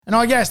And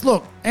I guess,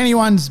 look,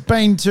 anyone's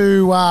been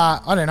to,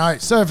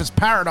 Surfers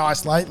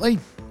Paradise lately,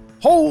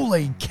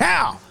 holy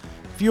cow.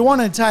 If you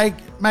want to take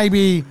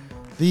maybe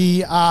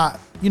the,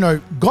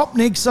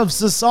 gopniks of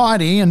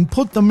society and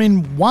put them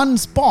in one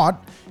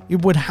spot,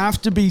 it would have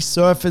to be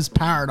Surfers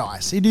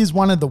Paradise. It is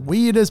one of the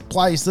weirdest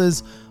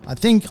places I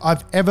think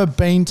I've ever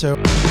been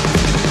to.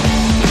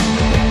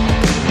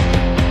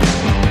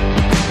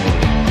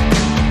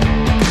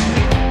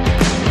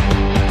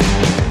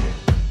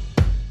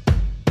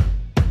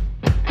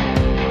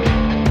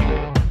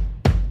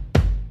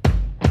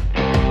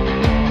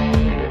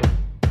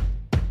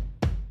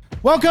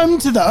 Welcome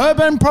to the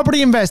Urban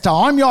Property Investor.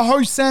 I'm your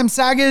host, Sam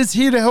Saggers,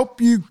 here to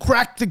help you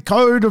crack the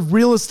code of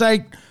real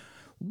estate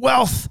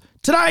wealth.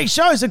 Today's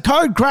show is a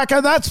code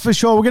cracker, that's for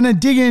sure. We're going to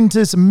dig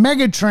into some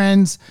mega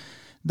trends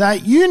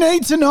that you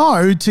need to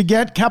know to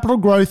get capital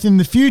growth in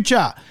the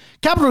future.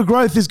 Capital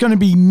growth is going to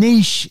be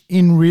niche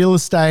in real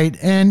estate,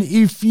 and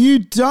if you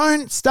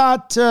don't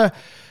start to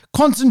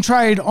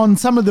concentrate on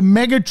some of the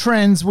mega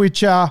trends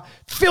which are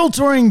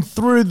filtering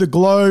through the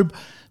globe,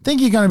 I think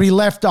you're going to be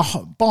left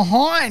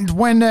behind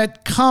when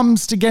it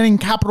comes to getting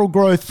capital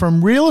growth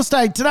from real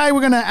estate. Today, we're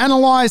going to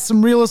analyze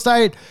some real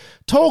estate,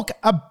 talk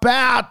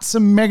about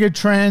some mega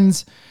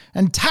trends,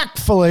 and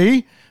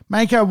tactfully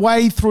make our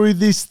way through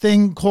this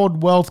thing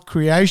called wealth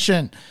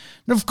creation.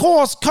 And of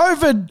course,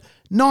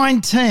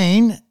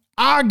 COVID-19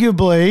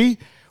 arguably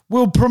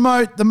will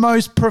promote the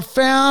most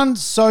profound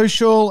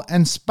social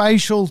and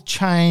spatial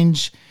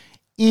change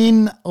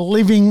in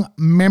living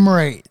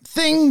memory.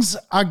 Things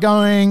are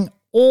going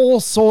all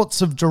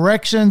sorts of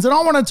directions, and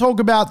I want to talk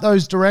about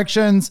those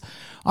directions.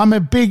 I'm a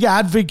big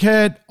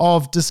advocate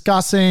of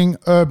discussing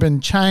urban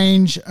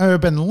change,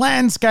 urban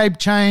landscape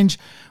change,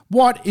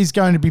 what is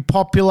going to be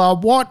popular,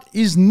 what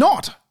is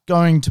not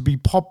going to be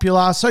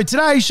popular. So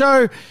today's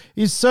show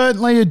is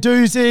certainly a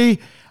doozy.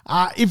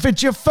 If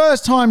it's your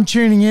first time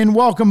tuning in,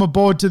 welcome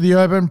aboard to the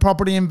Urban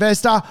Property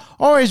Investor. I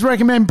always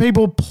recommend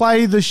people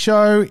play the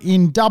show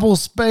in double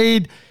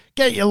speed.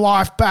 Get your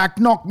life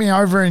back, knock me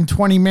over in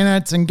 20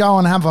 minutes and go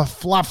and have a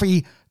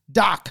fluffy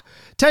duck.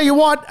 Tell you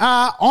what,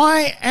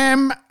 I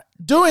am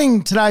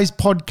doing today's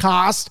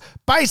podcast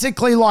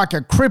basically like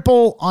a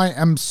cripple. I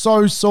am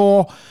so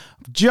sore.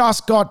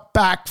 Just got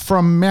back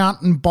from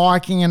mountain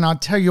biking, and I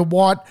tell you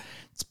what,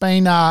 it's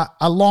been a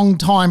long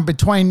time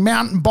between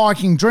mountain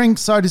biking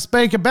drinks, so to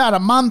speak, about a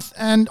month,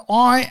 and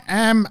I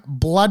am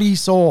bloody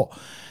sore.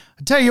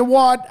 I tell you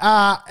what,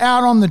 out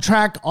on the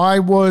track, I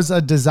was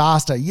a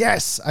disaster.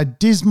 Yes, a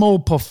dismal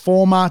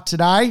performer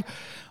today.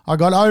 I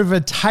got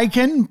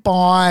overtaken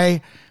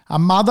by a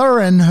mother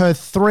and her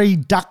 3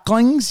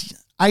 ducklings,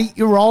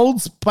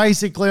 8-year-olds,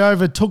 basically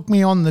overtook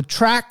me on the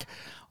track.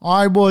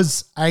 I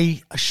was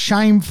a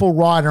shameful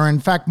rider. In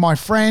fact, my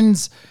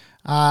friends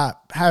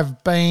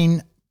have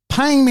been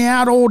paying me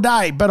out all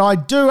day, but I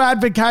do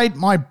advocate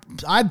I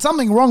had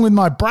something wrong with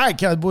my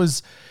brake. It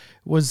was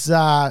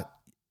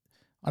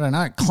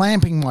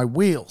clamping my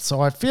wheel. So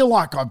I feel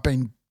like I've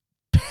been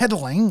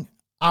pedaling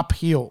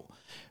uphill.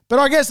 But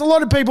I guess a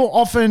lot of people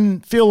often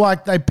feel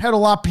like they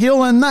pedal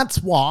uphill, and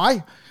that's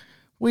why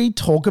we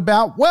talk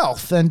about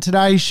wealth. And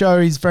today's show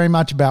is very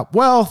much about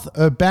wealth,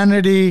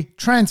 urbanity,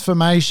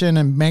 transformation,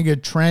 and mega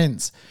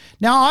trends.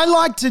 Now, I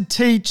like to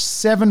teach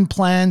 7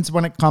 plans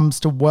when it comes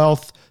to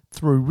wealth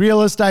through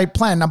real estate.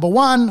 Plan number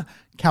 1,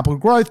 capital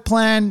growth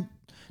plan.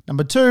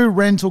 Number 2,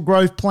 rental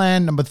growth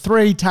plan. Number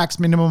 3, tax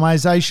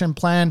minimization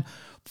plan.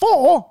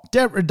 4,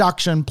 debt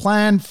reduction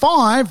plan.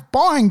 5,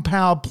 buying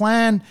power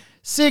plan.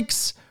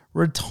 6,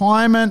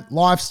 retirement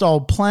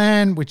lifestyle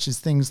plan, which is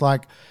things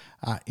like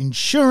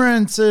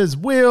insurances,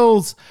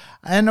 wills,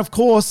 and of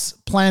course,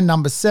 plan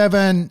number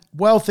 7,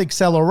 wealth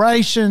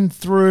acceleration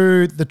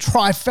through the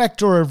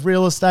trifecta of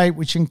real estate,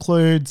 which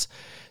includes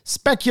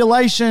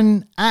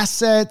speculation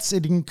assets.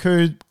 It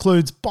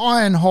includes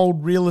buy and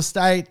hold real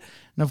estate,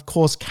 and of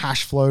course,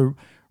 cash flow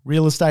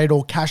real estate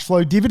or cash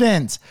flow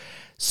dividends.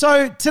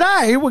 So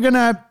today we're going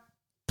to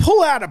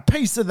pull out a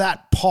piece of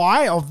that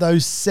pie of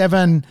those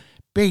 7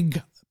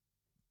 big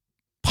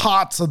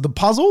parts of the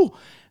puzzle.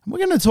 And we're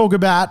going to talk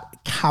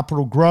about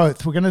capital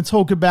growth. We're going to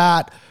talk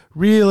about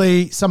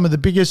really some of the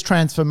biggest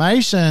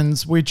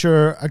transformations which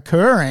are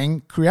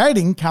occurring,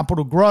 creating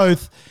capital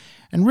growth.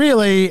 And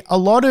really a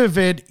lot of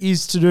it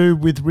is to do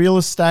with real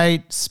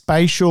estate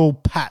spatial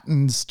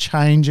patterns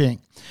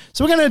changing.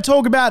 So we're going to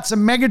talk about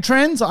some mega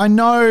trends. I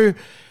know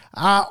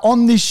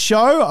on this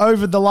show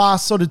over the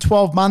last sort of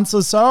 12 months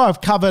or so,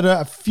 I've covered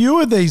a few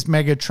of these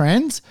mega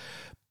trends,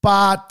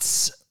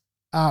 but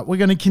we're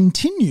going to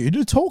continue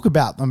to talk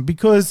about them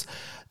because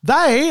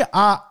they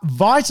are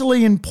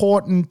vitally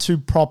important to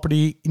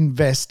property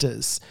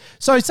investors.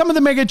 So some of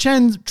the mega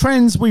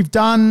trends we've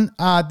done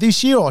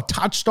this year or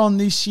touched on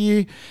this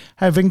year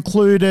have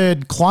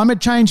included climate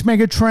change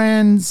mega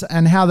trends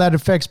and how that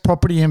affects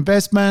property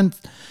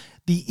investment,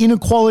 the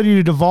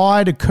inequality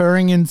divide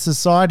occurring in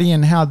society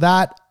and how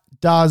that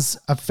does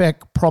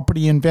affect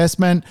property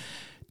investment,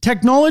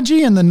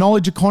 technology and the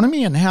knowledge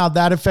economy and how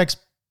that affects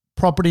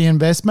property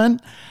investment.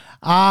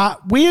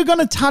 We are going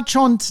to touch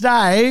on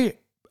today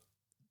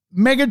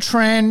mega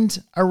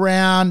trend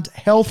around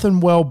health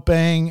and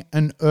well-being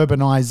and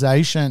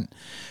urbanization.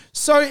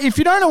 So if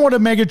you don't know what a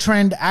mega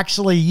trend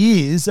actually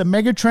is, a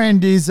mega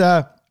trend is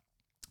a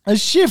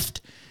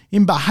shift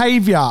in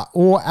behavior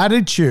or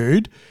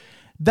attitude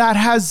that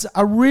has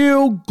a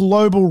real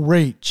global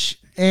reach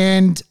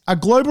and a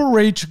global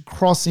reach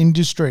across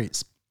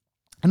industries.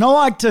 And I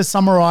like to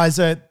summarize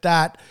it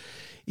that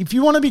if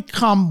you want to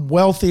become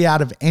wealthy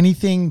out of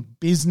anything,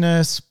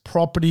 business,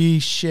 property,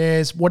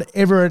 shares,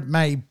 whatever it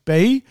may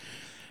be,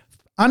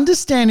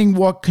 understanding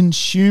what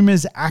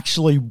consumers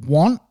actually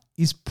want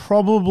is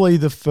probably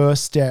the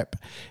first step.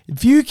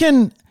 If you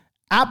can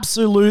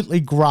absolutely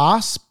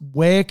grasp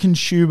where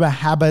consumer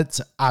habits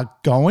are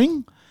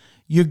going,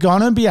 you're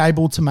going to be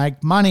able to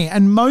make money.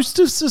 And most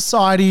of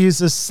society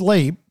is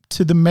asleep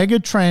to the mega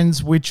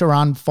trends which are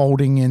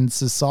unfolding in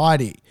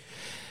society.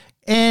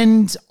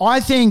 And I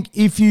think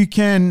if you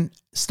can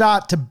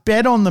start to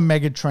bet on the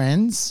mega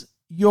trends,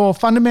 you're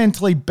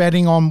fundamentally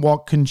betting on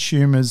what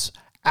consumers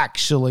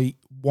actually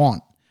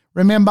want.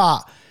 Remember,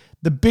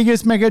 the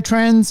biggest mega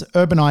trends: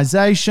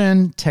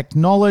 urbanization,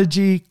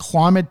 technology,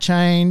 climate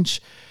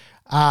change,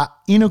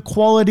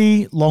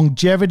 inequality,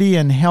 longevity,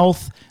 and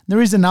health.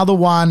 There is another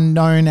one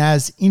known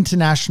as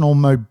international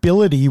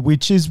mobility,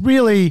 which is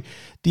really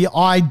the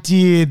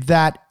idea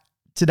that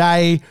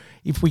today,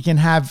 if we can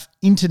have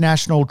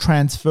international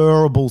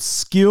transferable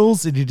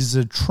skills, it is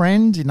a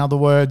trend. In other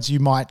words, you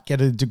might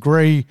get a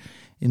degree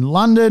in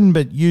London,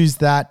 but use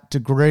that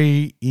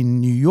degree in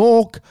New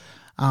York.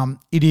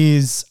 It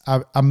is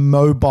a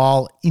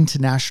mobile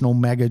international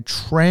mega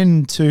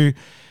trend to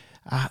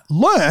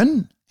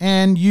learn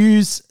and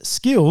use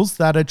skills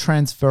that are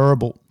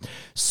transferable.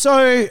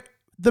 So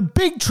the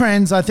big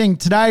trends I think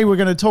today we're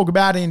going to talk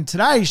about in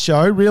today's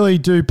show really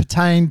do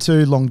pertain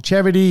to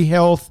longevity,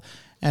 health,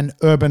 and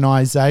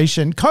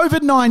urbanization.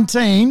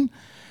 COVID-19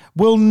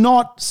 will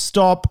not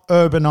stop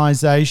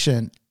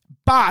urbanization,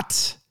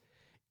 but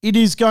it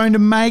is going to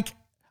make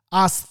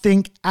us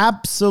think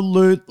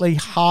absolutely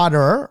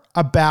harder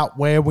about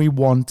where we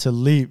want to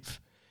live.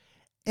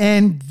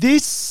 And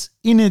this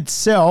in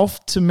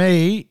itself, to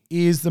me,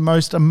 is the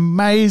most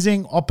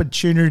amazing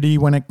opportunity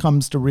when it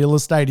comes to real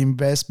estate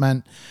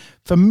investment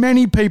for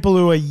many people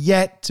who are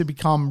yet to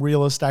become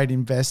real estate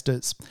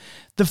investors.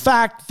 The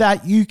fact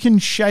that you can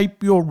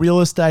shape your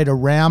real estate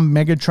around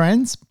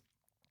megatrends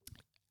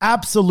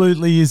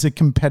absolutely is a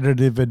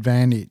competitive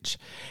advantage.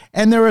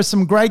 And there are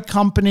some great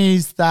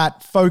companies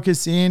that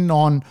focus in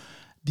on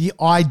the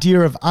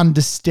idea of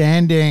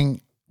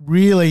understanding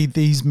really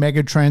these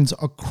megatrends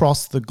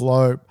across the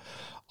globe.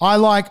 I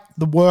like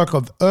the work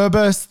of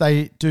Urbis.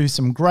 They do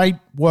some great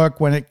work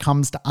when it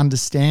comes to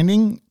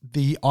understanding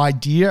the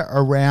idea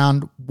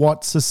around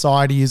what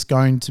society is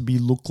going to be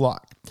look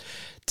like.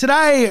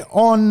 Today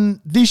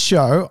on this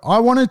show, I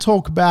want to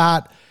talk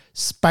about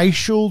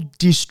spatial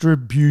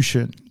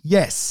distribution.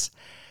 Yes,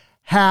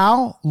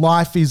 how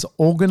life is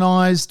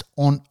organized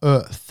on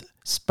Earth.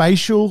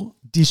 Spatial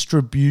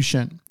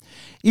distribution.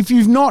 If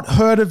you've not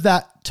heard of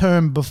that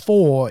term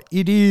before,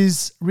 it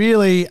is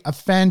really a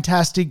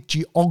fantastic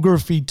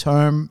geography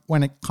term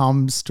when it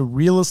comes to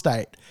real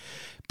estate,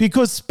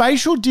 because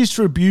spatial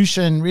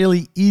distribution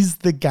really is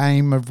the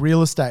game of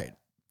real estate.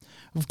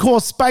 Of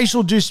course,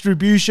 spatial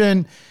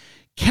distribution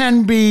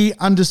can be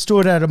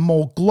understood at a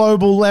more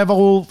global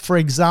level. For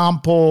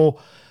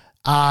example,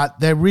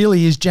 there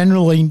really is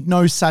generally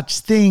no such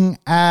thing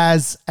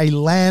as a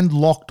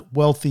landlocked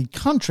wealthy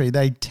country.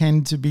 They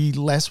tend to be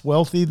less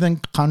wealthy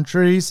than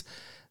countries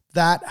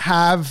that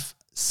have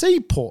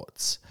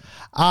seaports.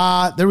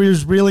 There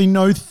is really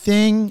no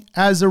thing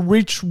as a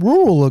rich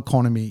rural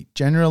economy.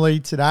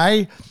 Generally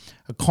today,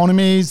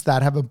 economies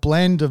that have a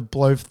blend of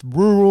both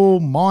rural,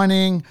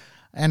 mining,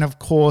 and of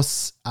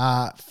course,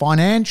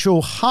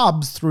 financial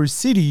hubs through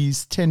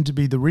cities tend to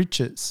be the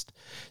richest.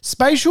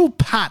 Spatial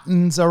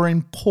patterns are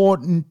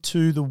important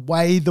to the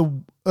way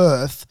the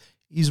Earth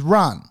is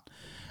run.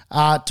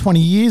 20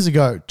 years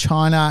ago,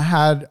 China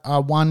had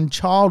a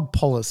one-child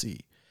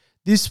policy.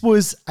 This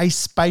was a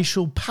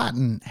spatial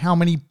pattern, how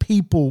many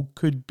people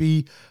could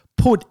be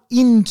put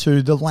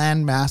into the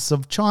landmass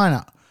of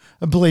China.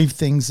 I believe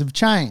things have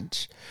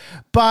changed.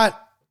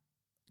 But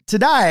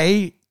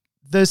today,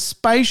 the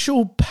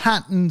spatial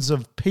patterns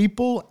of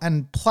people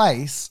and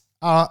place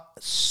are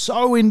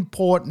so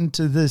important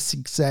to the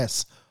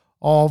success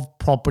of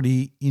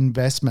property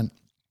investment.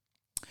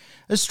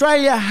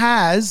 Australia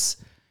has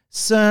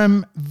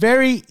some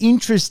very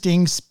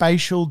interesting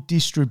spatial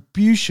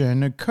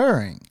distribution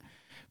occurring.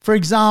 For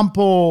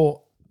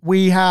example,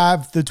 we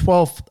have the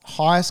 12th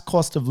highest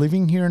cost of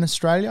living here in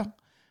Australia.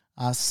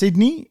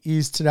 Sydney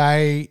is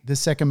today the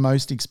second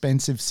most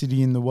expensive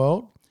city in the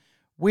world.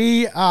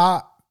 We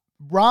are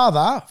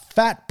rather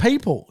fat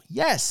people.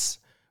 Yes,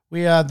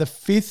 we are the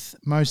 5th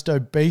most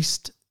obese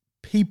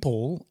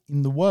people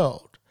in the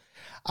world.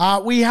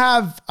 We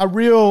have a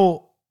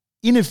real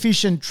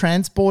inefficient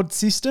transport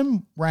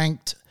system,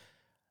 ranked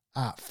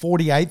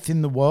 48th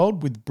in the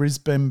world, with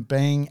Brisbane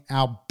being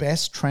our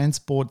best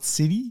transport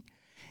city.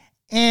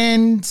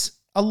 And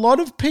a lot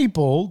of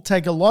people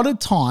take a lot of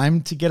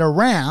time to get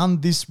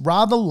around this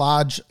rather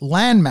large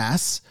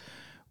landmass,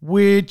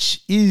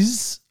 which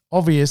is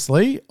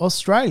obviously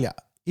Australia.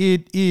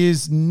 It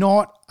is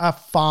not a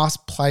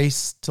fast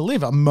place to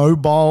live, a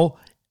mobile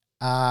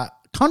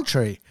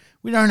country.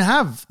 We don't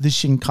have the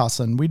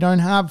Shinkansen. We don't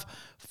have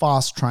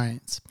fast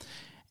trains.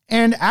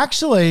 And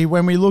actually,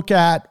 when we look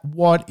at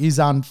what is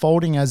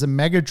unfolding as a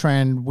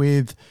megatrend,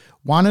 with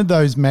one of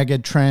those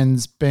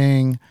megatrends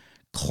being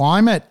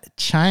climate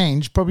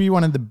change, probably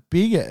one of the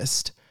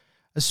biggest,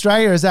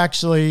 Australia is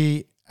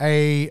actually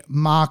a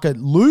market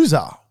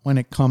loser when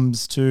it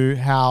comes to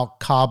how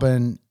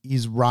carbon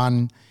is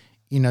run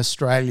in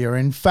Australia.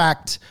 In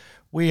fact,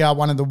 we are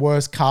one of the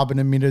worst carbon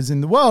emitters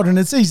in the world, and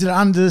it's easy to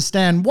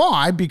understand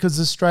why, because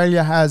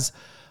Australia has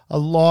a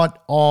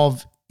lot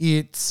of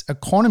its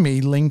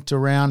economy linked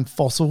around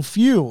fossil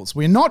fuels.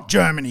 We're not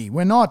Germany,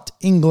 we're not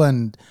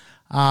England,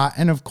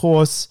 and of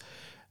course,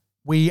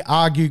 we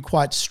argue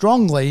quite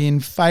strongly in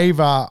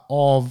favor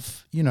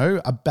of,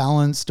 a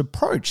balanced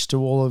approach to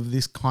all of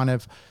this kind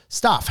of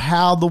stuff,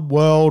 how the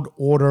world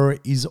order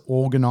is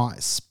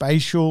organized,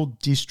 spatial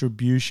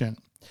distribution.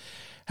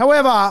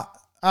 However,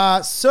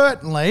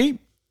 certainly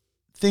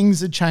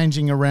things are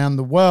changing around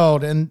the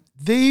world, and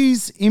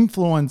these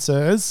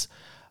influencers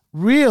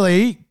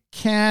really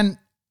can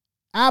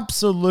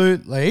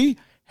absolutely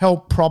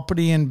help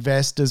property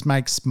investors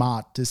make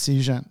smart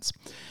decisions.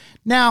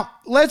 Now,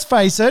 let's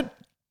face it,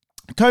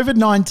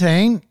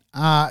 COVID-19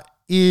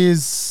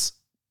 is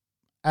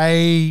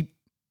an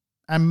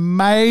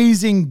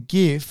amazing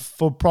gift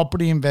for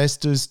property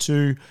investors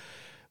to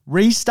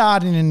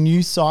restart in a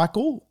new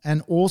cycle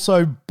and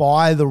also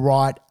buy the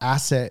right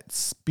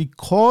assets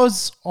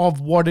because of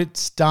what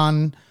it's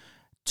done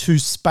to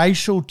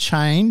spatial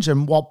change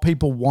and what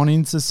people want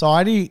in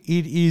society.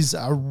 It is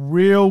a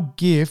real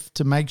gift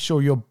to make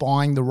sure you're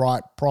buying the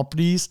right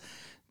properties.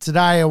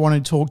 Today, I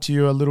want to talk to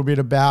you a little bit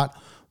about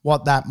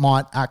what that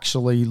might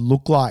actually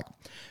look like.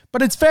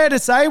 But it's fair to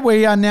say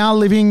we are now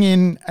living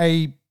in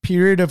a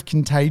period of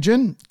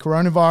contagion.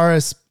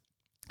 Coronavirus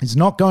is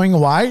not going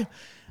away.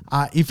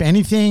 If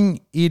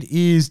anything, it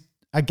is,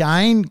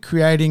 again,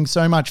 creating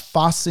so much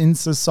fuss in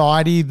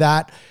society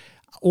that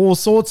all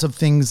sorts of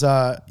things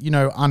are,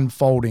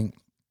 unfolding.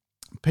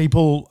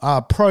 People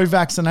are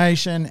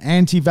pro-vaccination,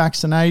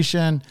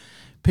 anti-vaccination.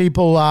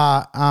 People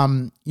are,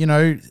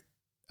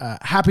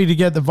 happy to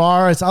get the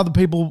virus. Other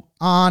people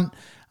aren't.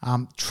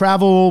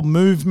 Travel,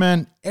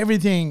 movement,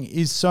 everything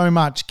is so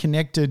much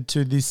connected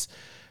to this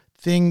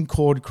thing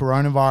called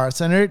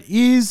coronavirus. And it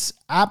is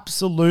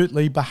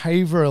absolutely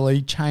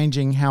behaviorally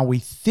changing how we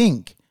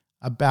think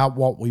about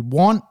what we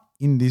want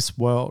in this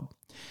world.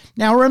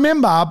 Now,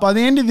 remember, by the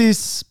end of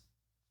this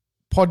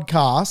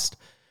podcast,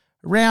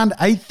 around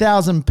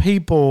 8,000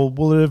 people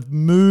will have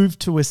moved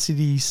to a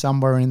city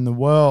somewhere in the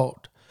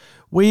world.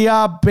 We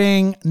are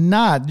being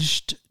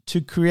nudged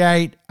to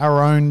create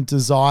our own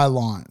desire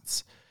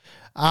lines.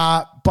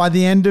 By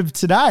the end of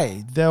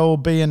today, there will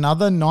be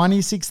another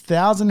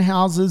 96,000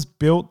 houses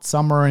built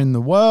somewhere in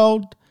the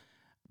world.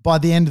 By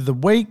the end of the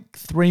week,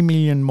 3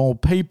 million more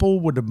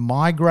people would have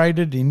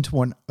migrated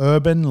into an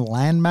urban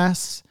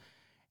landmass.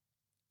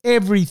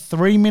 Every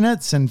 3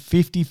 minutes and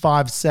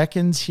 55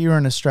 seconds here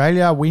in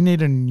Australia, we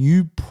need a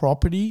new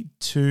property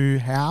to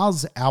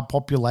house our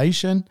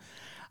population.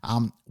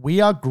 We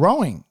are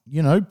growing.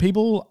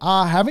 People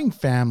are having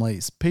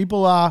families.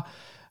 People are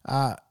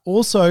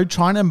also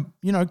trying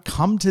to,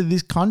 come to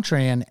this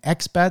country, and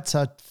expats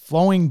are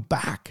flowing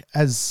back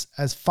as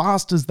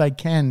fast as they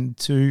can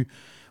to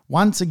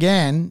once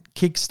again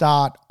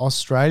kickstart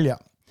Australia.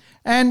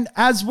 And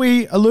as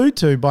we allude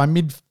to, by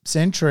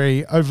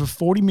mid-century, over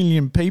 40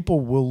 million people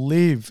will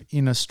live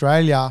in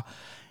Australia.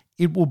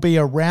 It will be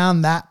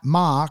around that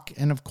mark.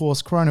 And of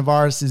course,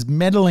 coronavirus is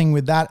meddling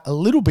with that a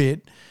little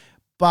bit,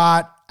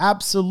 but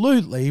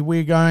absolutely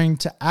we're going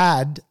to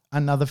add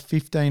another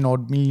 15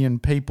 odd million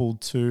people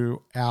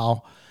to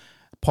our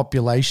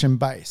population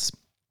base.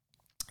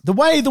 The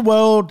way the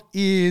world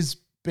is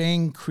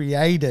being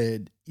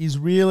created is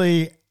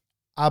really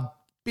a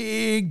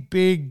big,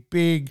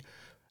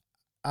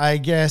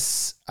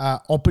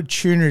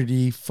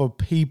 opportunity for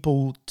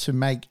people to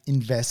make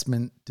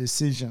investment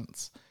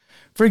decisions.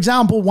 For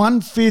example,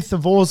 1/5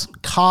 of all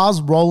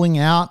cars rolling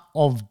out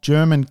of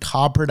German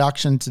car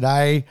production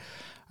today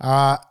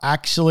are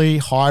actually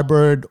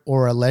hybrid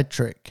or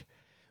electric.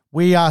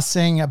 We are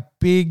seeing a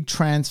big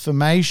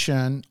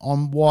transformation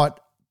on what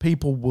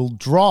people will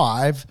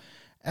drive.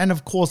 And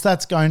of course,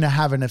 that's going to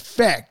have an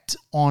effect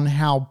on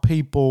how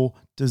people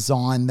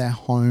design their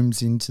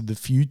homes into the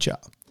future.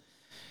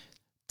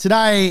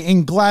 Today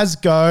in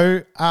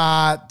Glasgow,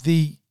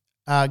 the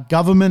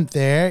government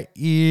there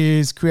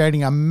is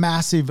creating a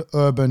massive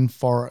urban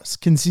forest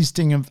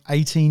consisting of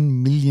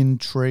 18 million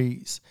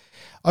trees.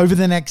 Over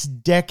the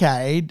next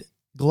decade,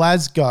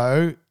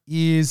 Glasgow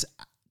is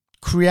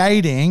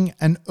creating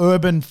an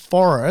urban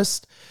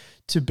forest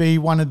to be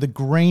one of the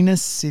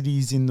greenest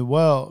cities in the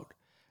world.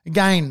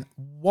 Again,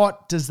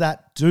 what does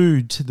that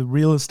do to the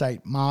real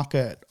estate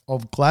market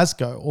of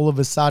Glasgow? All of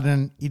a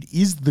sudden, it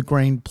is the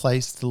green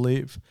place to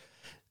live.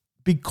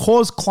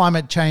 Because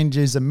climate change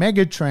is a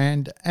mega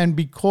trend and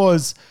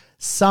because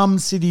some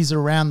cities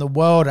around the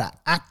world are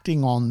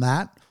acting on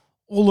that,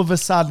 all of a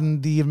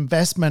sudden the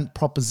investment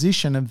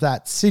proposition of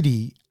that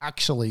city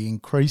actually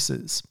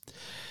increases.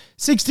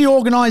 60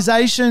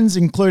 organisations,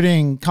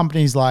 including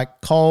companies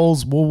like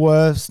Coles,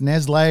 Woolworths,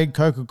 Nestlé,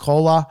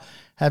 Coca-Cola,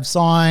 have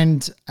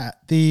signed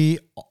the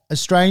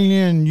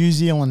Australian and New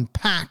Zealand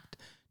Pact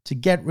to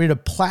get rid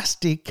of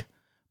plastic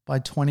by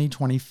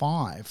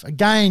 2025.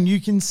 Again, you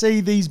can see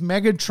these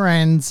mega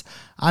trends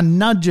are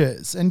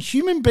nudges, and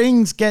human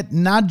beings get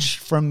nudged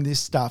from this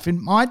stuff. It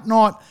might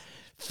not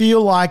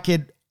feel like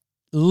it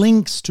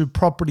links to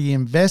property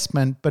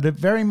investment, but it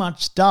very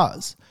much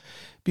does.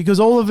 Because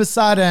all of a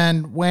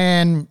sudden,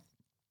 when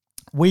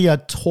we are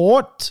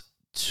taught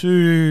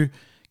to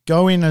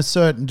go in a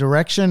certain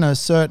direction, a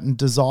certain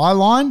desire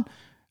line,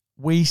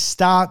 we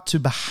start to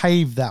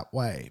behave that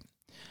way.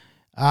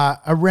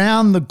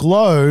 Around the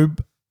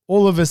globe,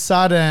 all of a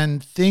sudden,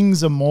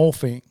 things are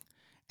morphing.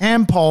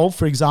 Ampol,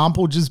 for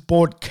example, just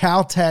bought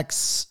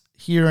Caltex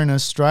here in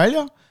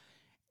Australia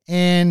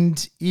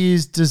and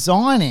is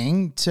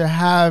designing to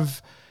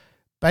have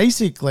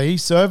basically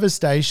service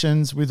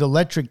stations with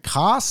electric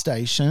car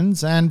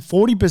stations, and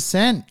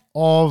 40%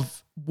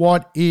 of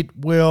what it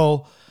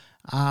will,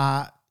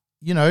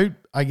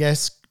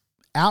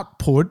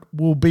 output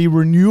will be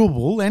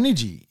renewable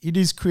energy. It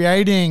is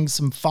creating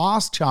some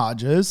fast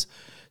chargers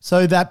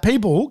so that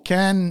people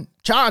can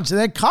charge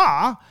their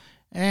car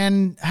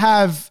and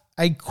have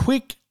a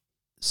quick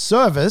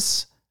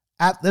service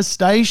at the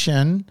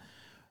station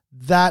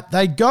that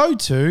they go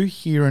to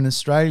here in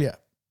Australia.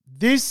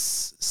 This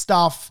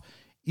stuff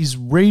is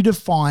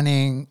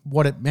redefining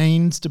what it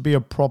means to be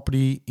a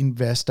property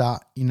investor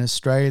in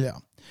Australia.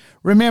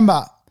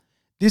 Remember,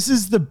 this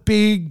is the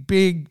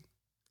big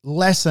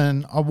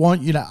lesson I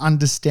want you to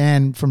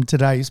understand from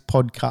today's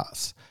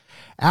podcast.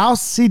 Our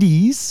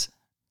cities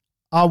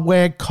are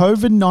where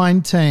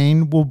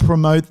COVID-19 will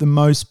promote the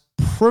most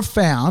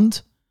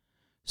profound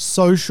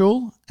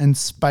social and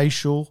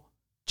spatial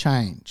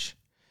change.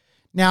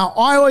 Now,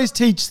 I always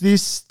teach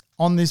this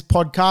on this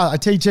podcast. I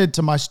teach it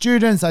to my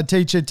students. I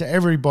teach it to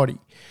everybody.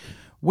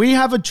 We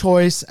have a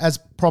choice as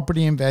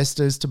property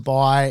investors to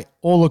buy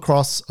all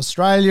across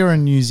Australia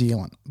and New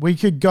Zealand. We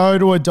could go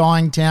to a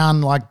dying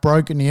town like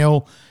Broken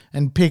Hill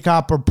and pick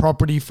up a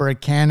property for a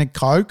can of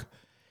Coke.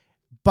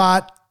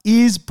 But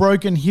is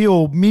Broken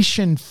Hill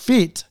mission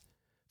fit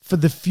for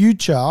the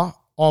future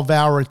of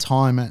our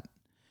retirement?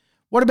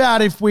 What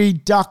about if we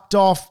ducked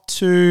off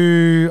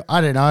to,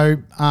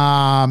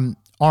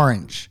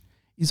 Orange?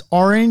 Is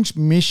Orange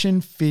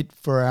mission fit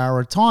for our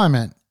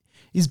retirement?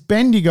 Is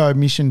Bendigo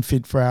mission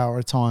fit for our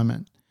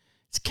retirement?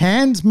 Is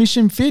Cairns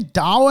mission fit?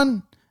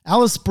 Darwin?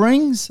 Alice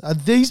Springs? Are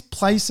these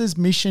places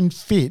mission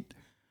fit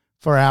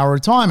for our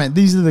retirement?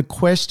 These are the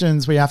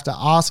questions we have to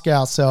ask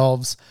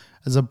ourselves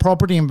as a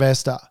property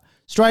investor.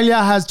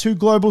 Australia has 2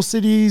 global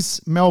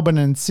cities, Melbourne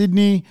and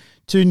Sydney,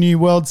 2 new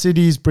world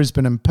cities,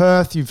 Brisbane and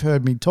Perth. You've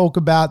heard me talk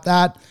about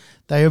that.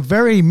 They are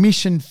very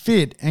mission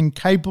fit and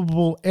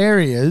capable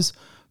areas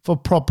for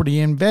property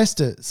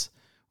investors.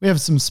 We have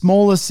some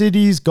smaller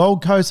cities,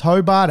 Gold Coast,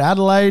 Hobart,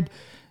 Adelaide,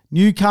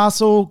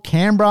 Newcastle,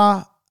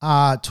 Canberra,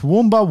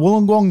 Toowoomba,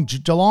 Wollongong,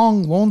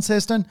 Geelong,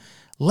 Launceston.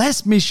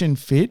 Less mission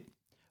fit,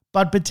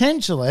 but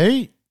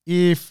potentially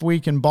if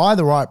we can buy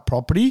the right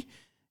property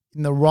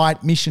in the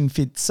right mission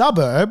fit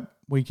suburb,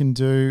 we can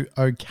do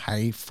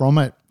okay from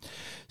it.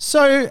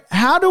 So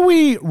how do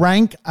we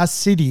rank a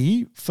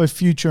city for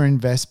future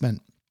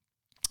investment?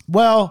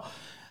 Well,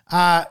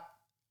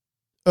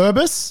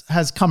 Urbis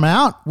has come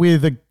out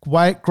with a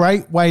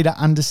great way to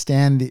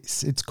understand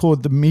this. It's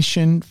called the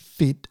Mission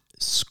Fit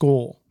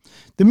Score.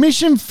 The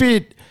Mission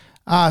Fit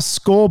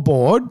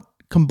scoreboard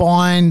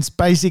combines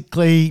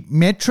basically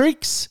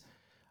metrics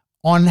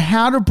on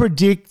how to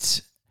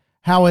predict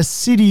how a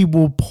city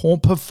will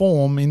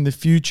perform in the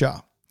future.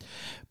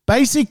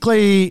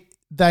 Basically,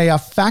 they are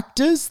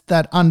factors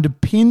that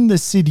underpin the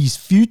city's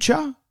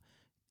future,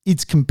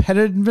 its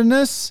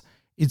competitiveness,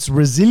 its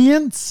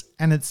resilience,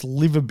 and its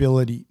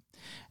livability.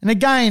 And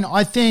again,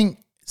 I think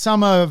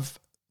some of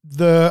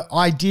the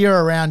idea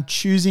around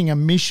choosing a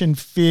mission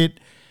fit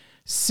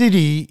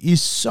city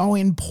is so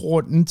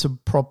important to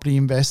property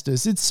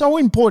investors. It's so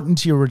important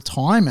to your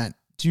retirement.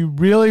 Do you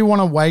really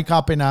want to wake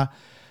up in a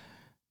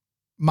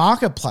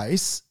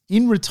marketplace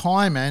in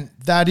retirement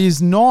that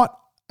is not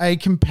a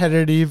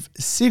competitive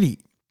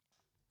city?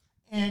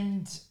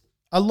 And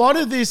a lot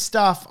of this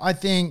stuff, I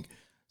think,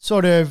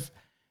 sort of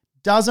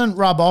doesn't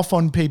rub off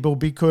on people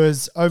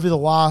because over the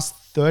last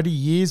 30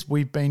 years,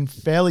 we've been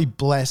fairly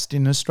blessed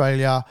in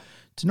Australia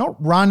to not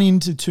run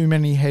into too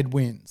many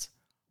headwinds.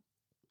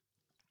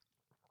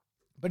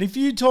 But if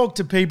you talk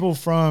to people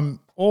from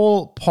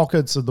all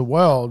pockets of the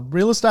world,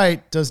 real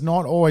estate does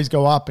not always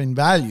go up in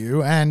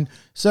value. And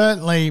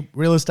certainly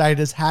real estate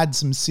has had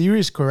some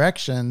serious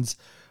corrections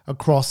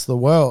across the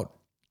world.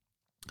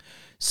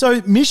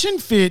 So mission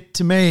fit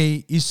to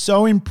me is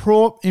so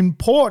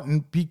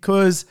important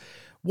because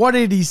what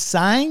it is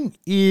saying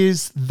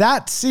is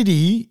that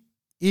city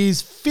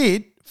is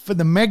fit for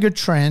the mega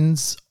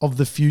trends of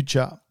the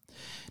future.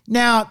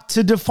 Now,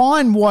 to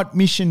define what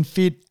mission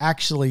fit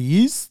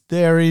actually is,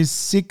 there is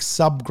 6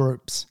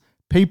 subgroups: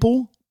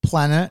 people,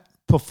 planet,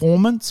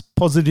 performance,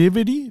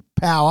 positivity,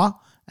 power,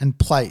 and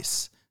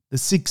place. The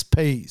 6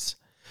 Ps.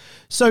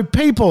 So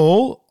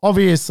people,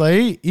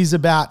 obviously, is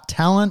about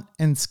talent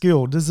and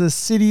skill. Does a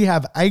city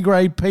have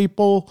A-grade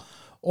people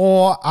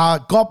or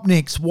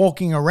gopniks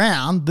walking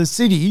around the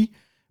city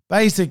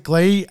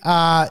basically,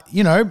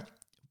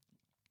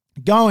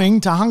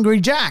 going to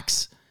Hungry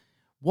Jack's?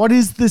 What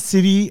does the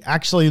city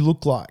actually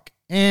look like?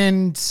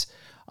 And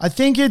I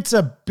think it's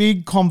a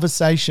big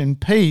conversation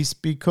piece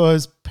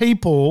because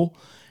people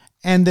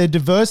and their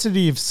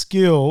diversity of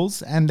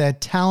skills and their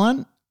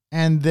talent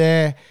and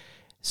their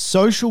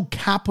social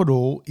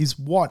capital is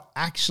what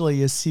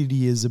actually a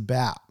city is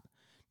about.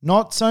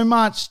 Not so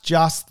much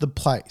just the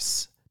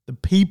place. The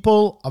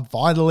people are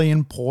vitally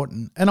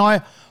important. And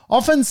I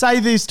often say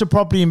this to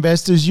property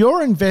investors: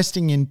 you're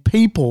investing in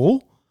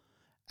people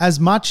as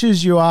much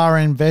as you are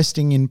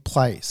investing in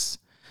place.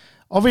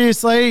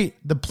 Obviously,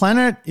 the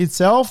planet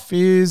itself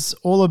is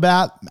all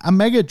about a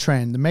mega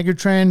trend. The mega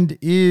trend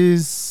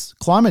is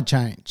climate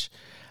change.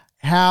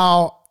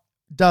 How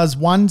does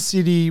one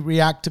city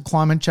react to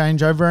climate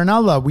change over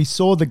another? We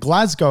saw the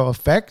Glasgow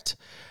effect.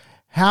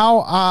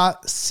 How are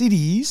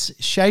cities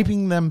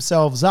shaping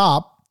themselves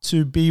up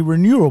to be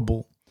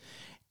renewable?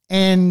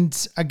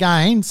 And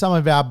again, some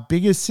of our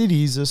biggest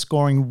cities are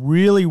scoring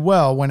really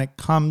well when it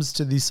comes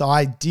to this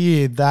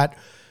idea that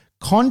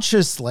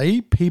consciously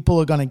people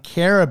are going to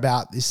care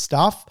about this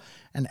stuff,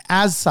 and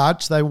as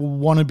such, they will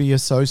want to be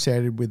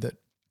associated with it.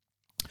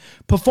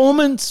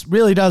 Performance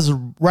really does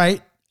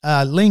rate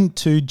linked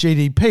to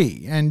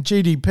GDP, and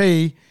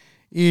GDP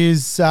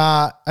is,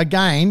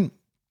 again,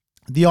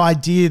 the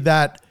idea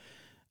that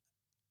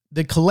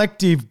the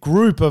collective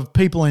group of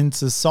people in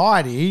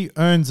society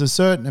earns a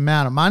certain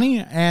amount of money,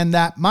 and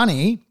that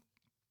money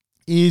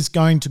is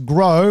going to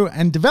grow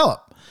and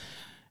develop.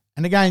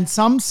 And again,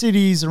 some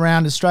cities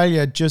around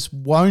Australia just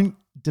won't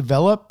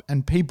develop,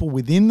 and people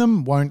within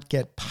them won't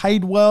get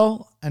paid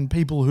well, and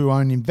people who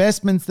own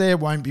investments there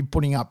won't be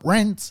putting up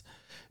rents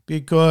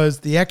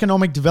because the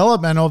economic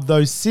development of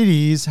those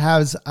cities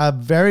has a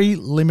very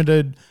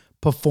limited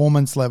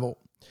performance level.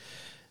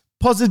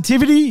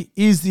 Positivity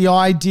is the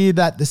idea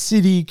that the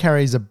city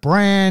carries a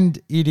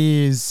brand. It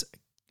is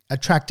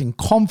attracting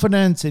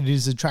confidence. It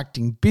is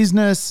attracting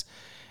business.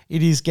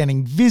 It is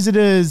getting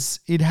visitors.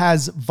 It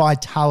has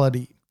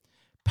vitality.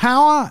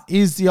 Power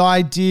is the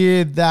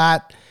idea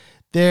that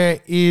there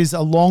is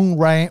a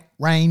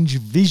long-range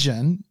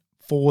vision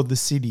for the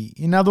city.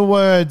 In other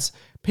words,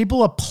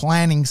 people are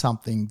planning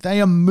something.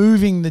 They are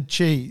moving the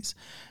cheese.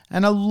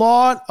 And a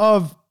lot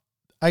of,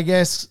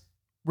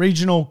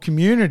 regional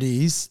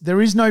communities, there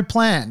is no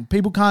plan.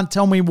 People can't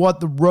tell me what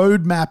the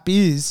roadmap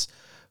is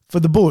for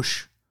the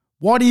bush.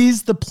 What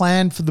is the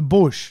plan for the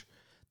bush?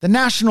 The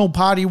National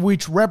Party,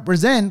 which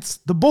represents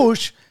the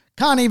bush,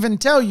 can't even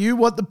tell you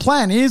what the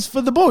plan is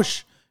for the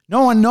bush.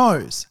 No one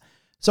knows.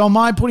 So am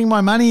I putting my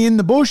money in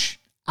the bush?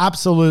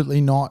 Absolutely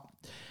not.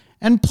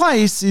 And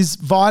place is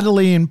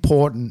vitally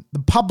important. The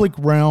public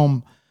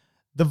realm,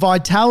 the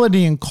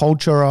vitality and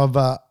culture of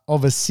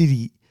a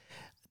city.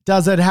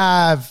 Does it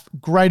have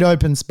great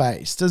open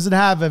space? Does it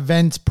have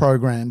events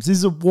programs?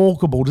 Is it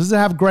walkable? Does it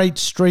have great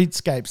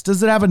streetscapes?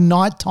 Does it have a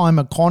nighttime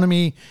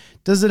economy?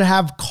 Does it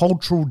have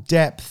cultural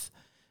depth?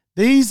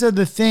 These are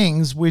the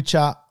things which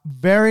are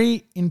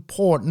very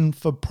important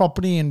for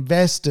property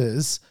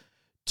investors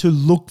to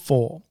look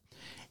for.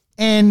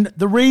 And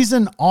the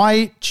reason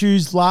I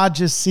choose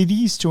larger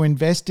cities to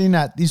invest in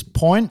at this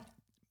point,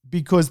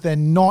 because they're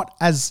not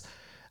as,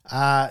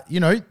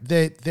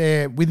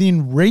 they're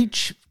within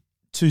reach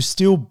to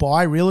still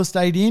buy real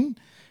estate in,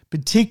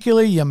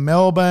 particularly your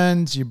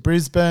Melbournes, your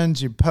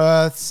Brisbanes, your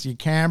Perths, your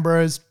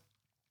Canberras.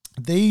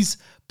 These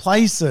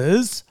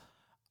places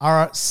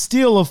are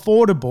still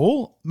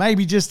affordable,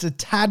 maybe just a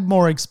tad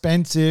more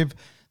expensive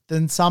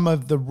than some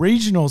of the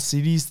regional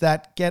cities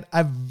that get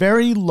a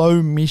very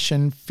low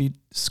mission fit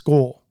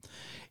score.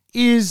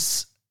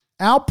 Is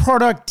our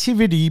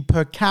productivity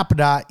per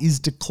capita is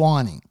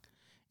declining.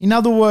 In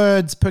other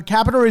words, per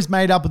capita is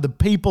made up of the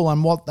people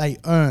and what they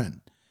earn.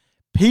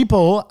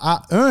 People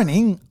are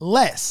earning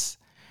less.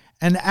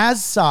 And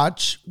as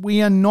such,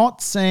 we are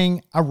not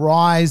seeing a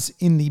rise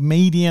in the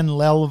median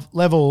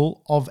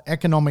level of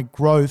economic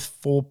growth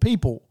for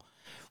people.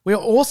 We're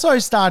also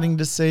starting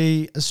to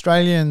see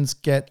Australians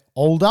get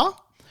older.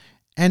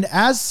 And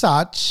as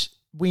such,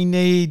 we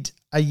need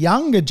a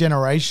younger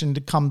generation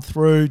to come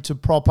through to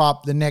prop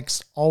up the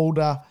next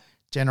older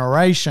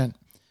generation.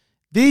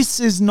 This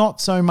is not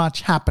so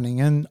much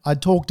happening. And I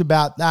talked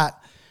about that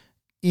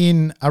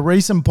in a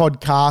recent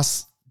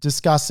podcast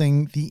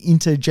discussing the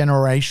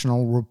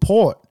intergenerational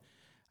report.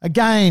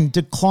 Again,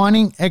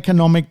 declining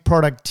economic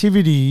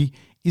productivity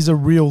is a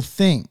real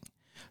thing.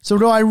 So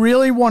do I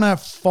really want to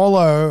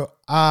follow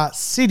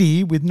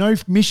city with no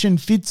mission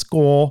fit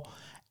score,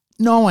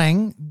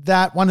 knowing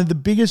that one of the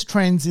biggest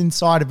trends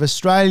inside of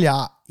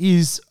Australia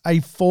is a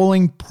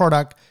falling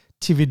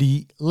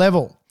productivity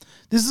level.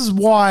 This is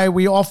why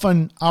we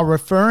often are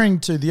referring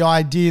to the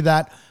idea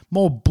that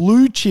more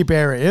blue chip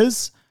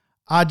areas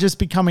are just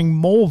becoming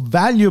more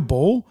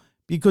valuable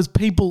because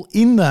people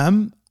in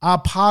them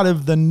are part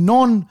of the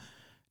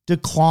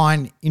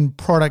non-decline in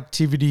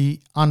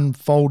productivity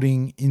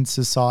unfolding in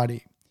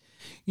society.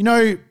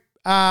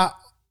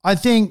 I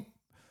think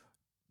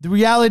the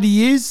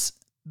reality is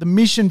the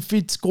mission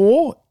fit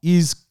score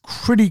is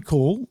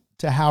critical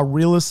to how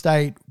real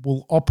estate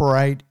will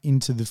operate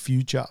into the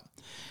future.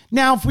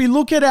 Now, if we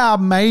look at our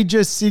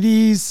major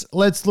cities,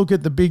 let's look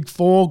at the big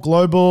four,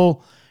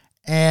 global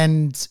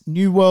and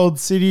New World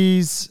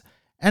cities.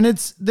 And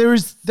there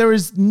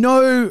is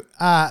no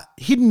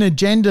hidden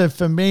agenda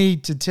for me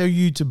to tell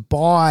you to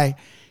buy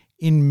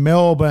in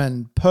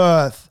Melbourne,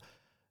 Perth,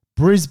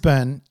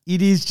 Brisbane.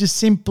 It is just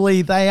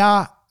simply they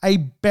are a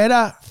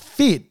better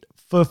fit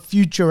for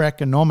future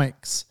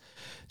economics.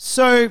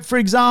 So, for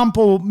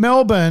example,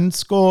 Melbourne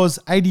scores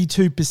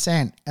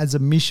 82% as a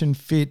mission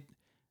fit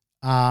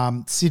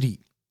city.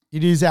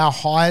 It is our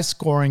highest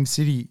scoring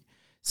city.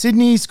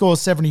 Sydney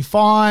scores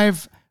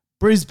 75,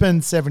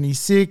 Brisbane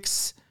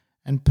 76,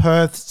 and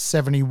Perth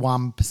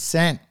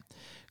 71%.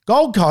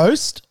 Gold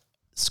Coast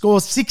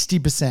scores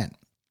 60%,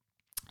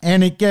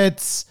 and it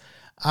gets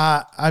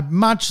a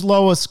much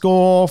lower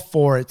score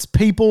for its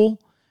people,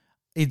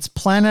 its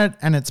planet,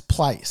 and its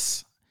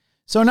place.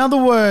 So in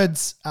other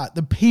words,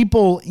 the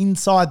people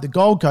inside the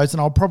Gold Coast,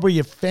 and I'll probably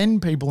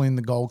offend people in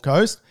the Gold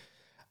Coast,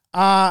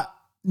 are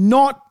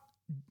not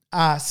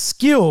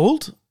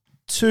skilled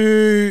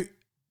to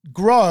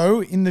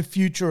grow in the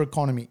future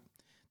economy.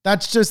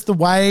 That's just the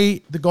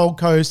way the Gold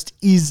Coast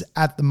is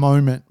at the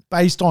moment,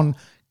 based on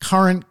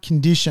current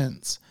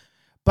conditions.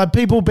 But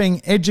people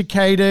being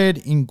educated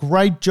in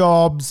great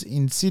jobs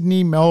in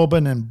Sydney,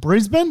 Melbourne, and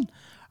Brisbane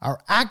are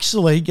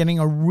actually getting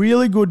a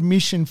really good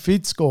mission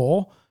fit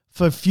score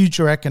for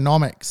future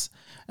economics.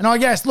 And I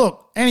guess,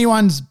 look,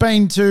 anyone's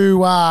been to,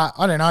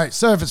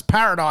 Surfers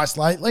Paradise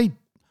lately,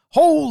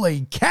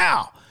 holy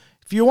cow.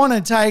 If you want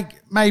to take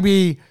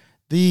maybe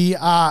the,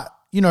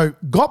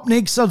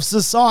 Gopniks of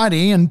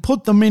society and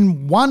put them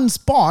in one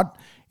spot,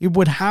 it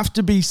would have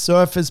to be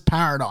Surfers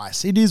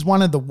Paradise. It is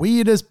one of the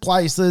weirdest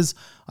places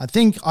I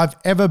think I've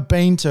ever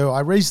been to. I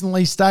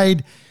recently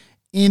stayed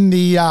in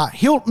the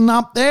Hilton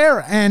up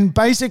there, and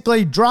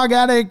basically drug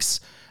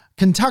addicts,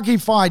 Kentucky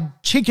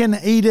Fried Chicken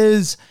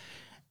eaters,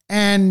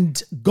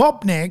 and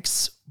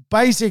Gopniks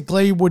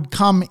basically would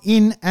come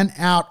in and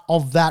out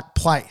of that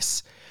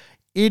place.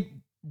 It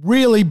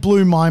really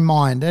blew my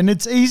mind, and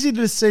it's easy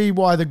to see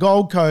why the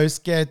Gold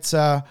Coast gets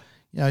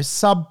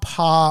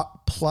subpar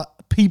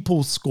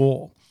people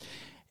score.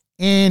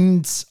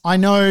 And I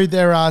know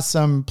there are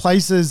some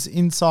places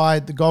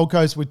inside the Gold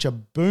Coast which are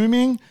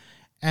booming,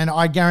 and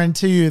I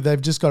guarantee you they've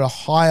just got a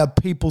higher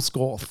people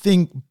score.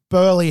 Think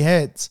Burleigh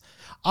Heads.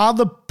 Are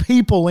the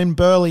people in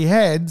Burleigh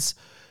Heads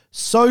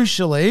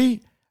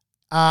socially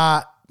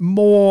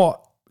more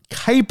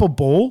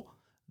capable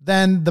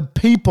than the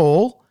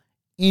people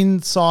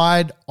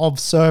inside of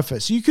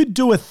Surfers? You could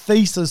do a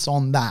thesis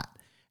on that,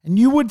 and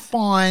you would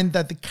find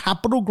that the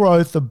capital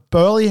growth of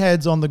Burleigh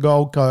Heads on the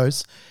Gold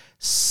Coast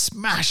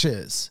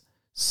smashes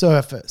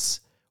Surfers.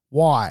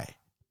 Why?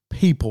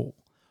 People.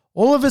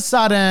 All of a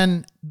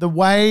sudden, the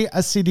way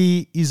a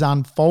city is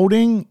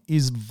unfolding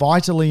is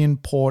vitally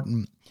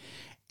important.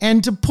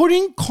 And to put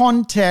in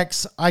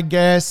context, I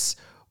guess,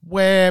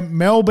 where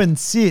Melbourne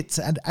sits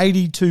at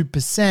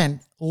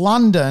 82%,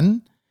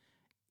 London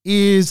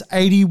is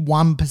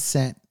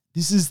 81%.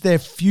 This is their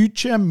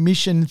future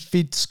mission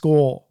fit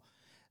score.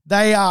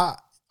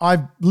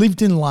 I've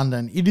lived in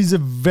London. It is a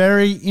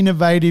very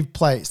innovative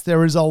place.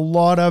 There is a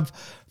lot of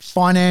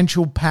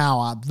financial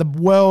power. The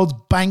world's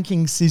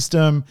banking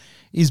system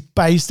is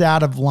based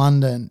out of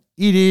London.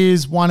 It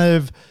is one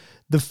of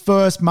the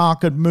first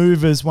market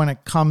movers when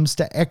it comes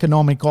to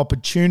economic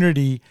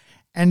opportunity,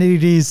 and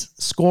it is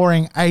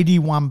scoring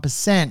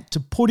 81%. To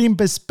put in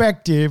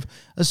perspective,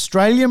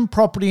 Australian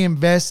property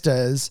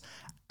investors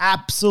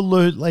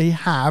absolutely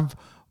have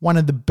one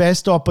of the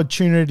best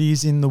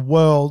opportunities in the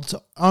world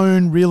to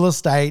own real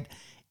estate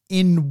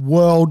in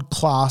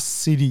world-class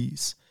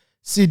cities.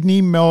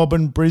 Sydney,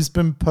 Melbourne,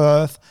 Brisbane,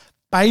 Perth,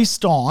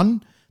 based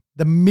on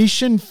the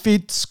mission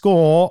fit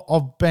score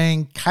of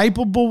being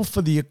capable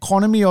for the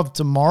economy of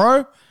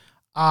tomorrow,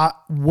 are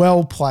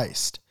well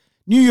placed.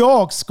 New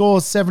York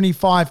scores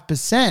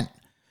 75%.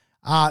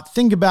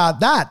 Think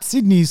about that.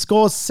 Sydney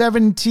scores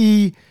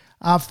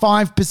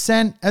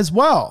 75% as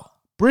well.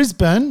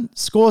 Brisbane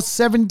scores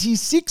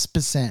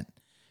 76%.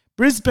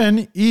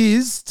 Brisbane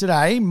is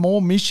today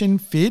more mission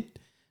fit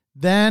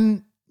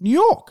than New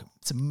York.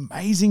 It's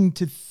amazing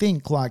to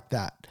think like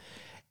that.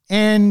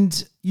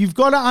 And you've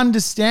got to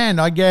understand,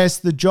 I guess,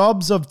 the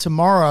jobs of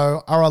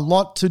tomorrow are a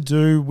lot to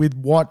do with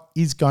what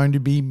is going to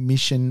be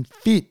mission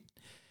fit.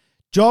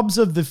 Jobs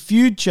of the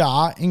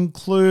future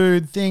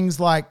include things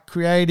like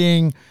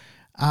creating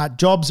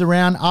jobs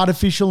around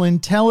artificial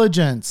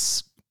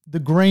intelligence, the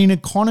green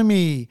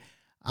economy,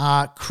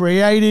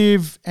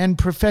 creative and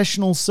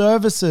professional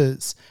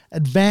services,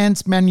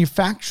 advanced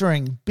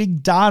manufacturing,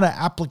 big data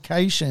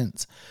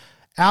applications.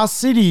 Our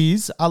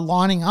cities are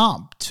lining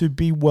up to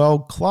be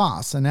world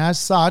class, and as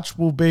such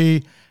will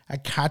be a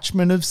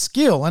catchment of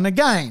skill. And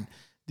again,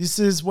 this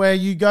is where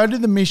you go to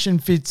the mission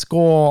fit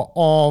score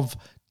of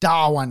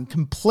Darwin,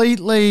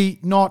 completely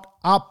not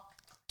up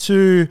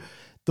to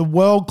the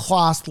world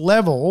class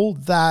level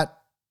that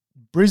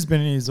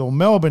Brisbane is or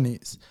Melbourne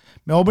is.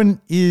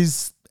 Melbourne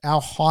is our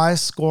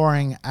highest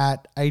scoring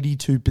at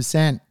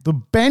 82%. The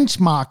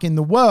benchmark in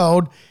the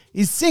world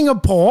is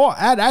Singapore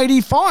at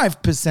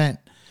 85%.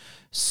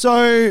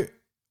 So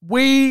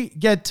we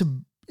get to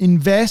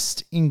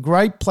invest in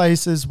great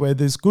places where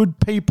there's good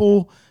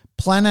people,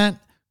 planet,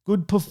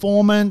 good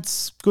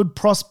performance, good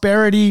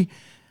prosperity,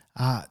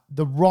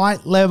 the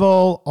right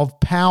level of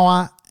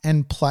power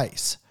and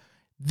place.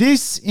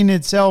 This in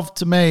itself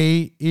to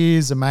me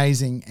is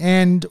amazing.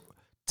 And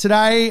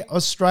today,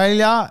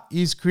 Australia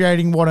is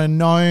creating what are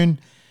known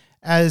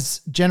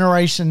as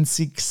Generation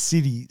 6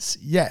 cities.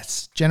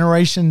 Yes,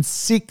 Generation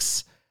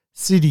 6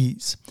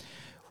 cities.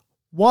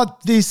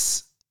 What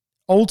this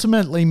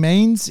ultimately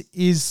means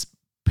is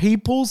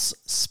people's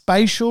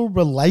spatial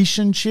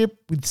relationship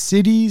with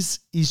cities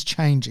is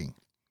changing.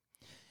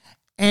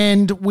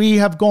 And we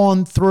have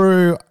gone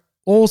through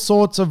all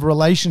sorts of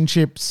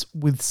relationships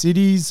with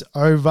cities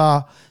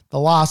over the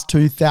last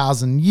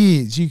 2,000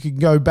 years. You could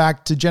go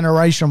back to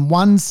Generation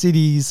 1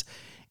 cities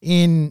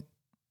in,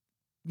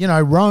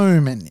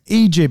 Rome and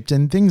Egypt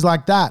and things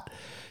like that.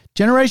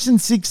 Generation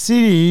 6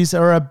 cities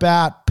are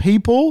about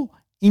people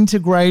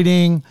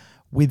integrating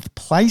with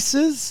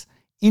places,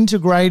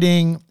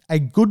 integrating a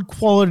good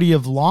quality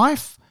of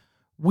life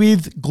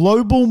with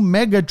global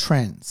mega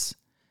trends.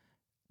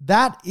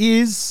 That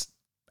is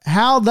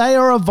how they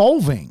are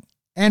evolving.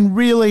 And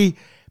really,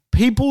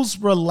 people's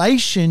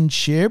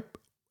relationship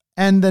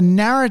and the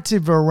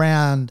narrative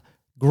around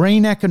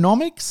green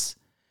economics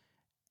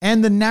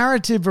and the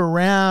narrative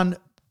around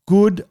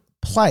good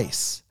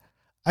place.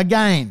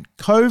 Again,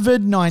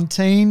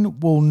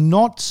 COVID-19 will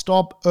not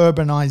stop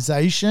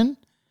urbanization,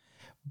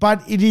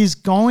 but it is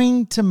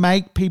going to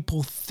make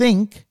people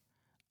think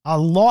a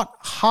lot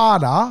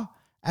harder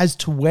as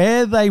to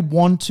where they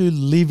want to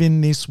live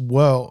in this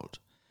world.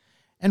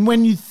 And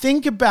when you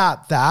think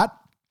about that,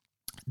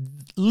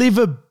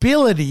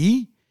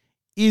 livability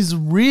is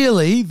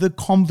really the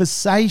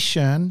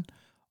conversation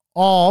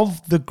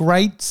of the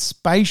great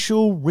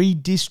spatial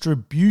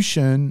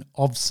redistribution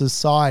of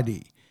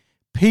society.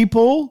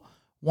 People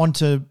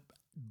want a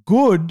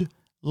good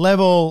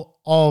level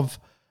of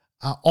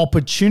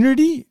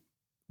opportunity,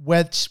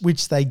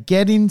 which they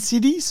get in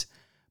cities,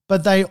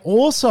 but they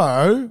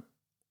also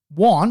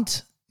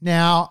want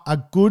now a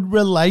good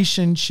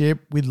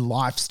relationship with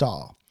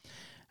lifestyle.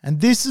 And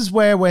this is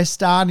where we're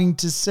starting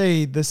to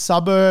see the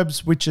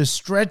suburbs, which are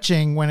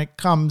stretching when it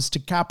comes to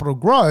capital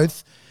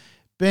growth,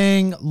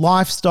 being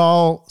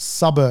lifestyle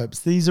suburbs.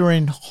 These are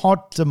in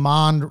hot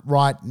demand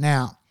right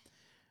now.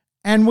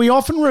 And we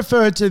often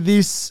refer to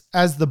this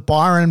as the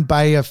Byron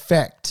Bay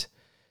effect.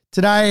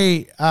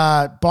 Today,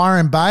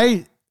 Byron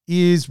Bay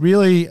is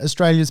really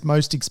Australia's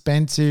most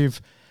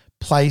expensive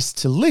place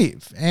to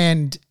live.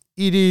 And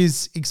it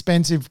is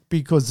expensive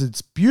because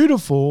it's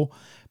beautiful,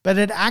 but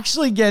it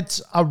actually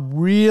gets a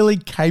really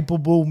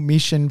capable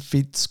mission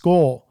fit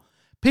score.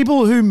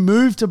 People who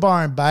move to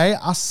Byron Bay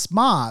are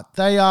smart.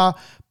 They are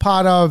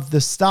part of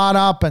the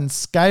startup and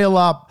scale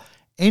up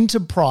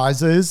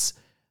enterprises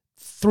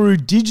through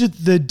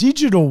the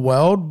digital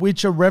world,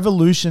 which are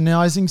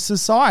revolutionizing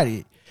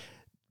society.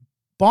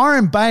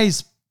 Byron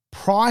Bay's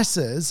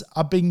prices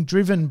are being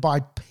driven by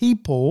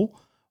people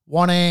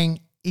wanting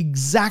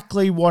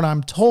exactly what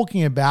I'm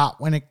talking about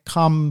when it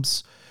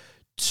comes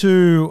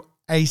to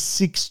a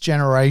sixth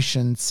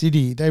generation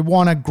city. They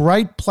want a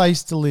great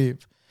place to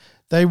live.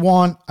 They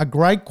want a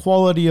great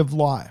quality of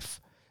life.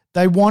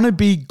 They want to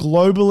be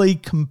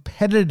globally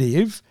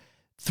competitive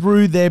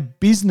through their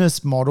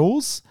business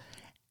models.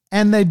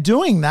 And they're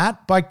doing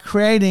that by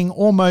creating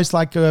almost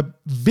like a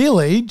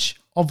village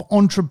of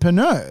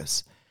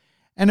entrepreneurs.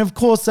 And of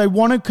course, they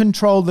want to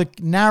control the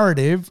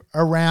narrative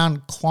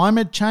around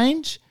climate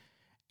change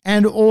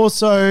and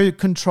also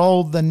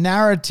control the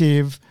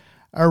narrative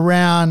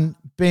around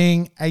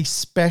being a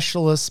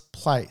specialist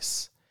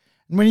place.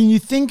 And when you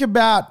think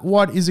about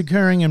what is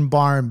occurring in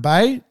Byron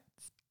Bay,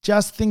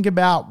 just think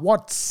about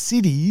what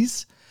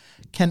cities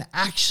can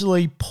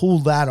actually pull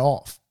that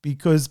off,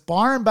 because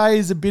Byron Bay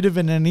is a bit of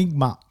an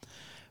enigma.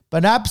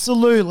 But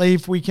absolutely,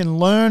 if we can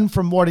learn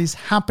from what is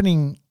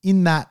happening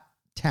in that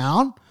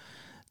town,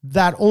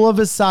 that all of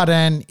a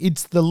sudden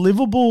it's the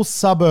livable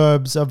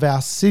suburbs of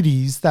our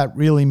cities that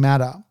really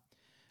matter.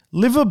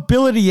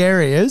 Livability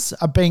areas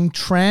are being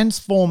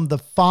transformed the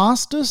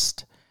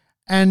fastest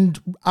and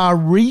are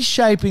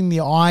reshaping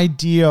the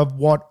idea of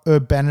what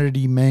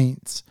urbanity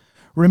means.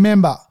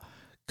 Remember,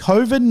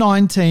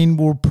 COVID-19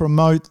 will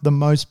promote the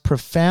most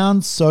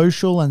profound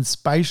social and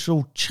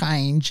spatial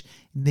change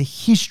in the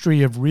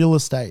history of real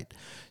estate.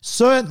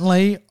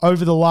 Certainly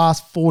over the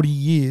last 40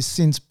 years,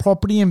 since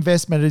property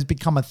investment has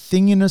become a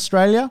thing in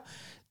Australia,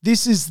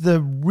 this is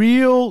the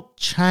real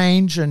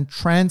change and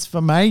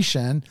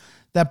transformation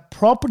that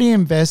property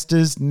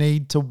investors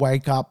need to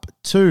wake up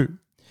to.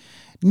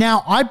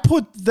 Now, I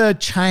put the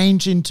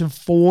change into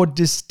 4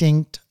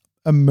 distinct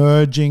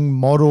emerging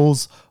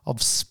models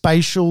of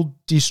spatial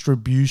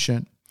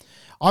distribution.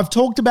 I've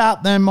talked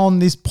about them on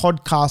this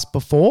podcast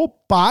before,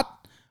 but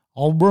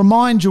I'll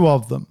remind you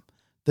of them.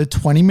 The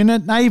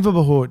 20-minute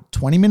neighborhood,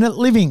 20-minute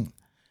living,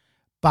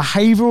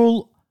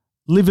 behavioral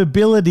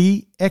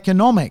livability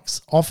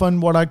economics,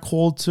 often what I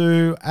call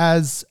to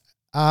as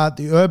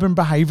the urban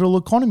behavioral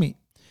economy.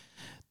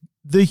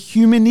 The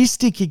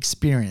humanistic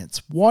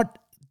experience. What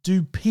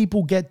do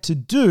people get to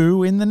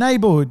do in the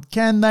neighborhood?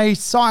 Can they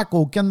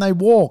cycle? Can they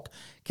walk?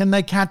 Can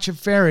they catch a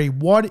ferry?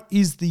 What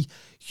is the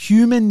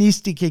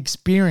humanistic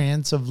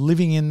experience of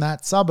living in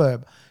that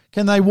suburb?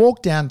 Can they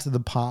walk down to the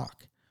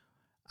park?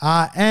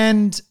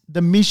 And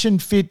the mission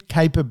fit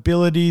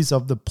capabilities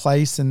of the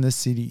place and the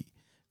city.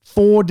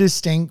 4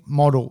 distinct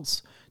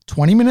models.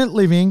 20-minute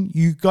living,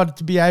 you've got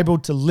to be able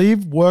to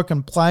live, work,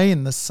 and play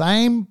in the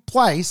same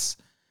place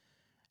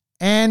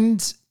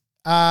and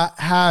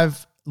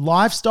have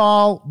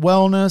lifestyle,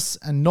 wellness,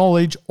 and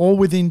knowledge all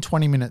within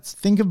 20 minutes.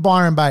 Think of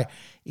Byron Bay.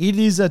 It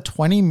is a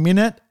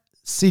 20-minute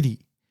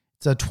city.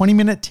 It's a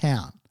 20-minute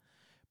town.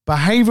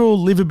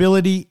 Behavioral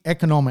livability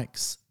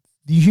economics.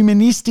 The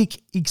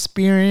humanistic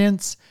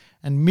experience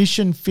and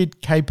mission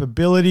fit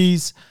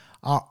capabilities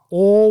are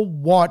all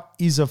what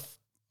is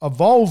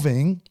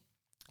evolving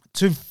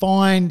to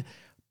find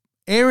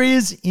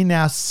areas in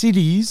our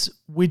cities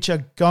which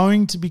are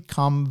going to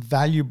become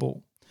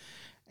valuable.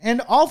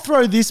 And I'll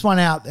throw this one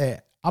out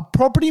there. Are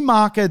property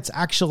markets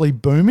actually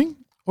booming,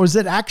 or is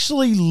it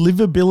actually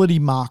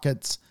livability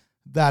markets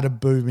that are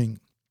booming?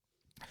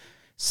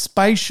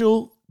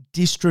 Spatial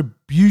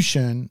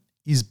distribution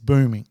is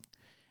booming.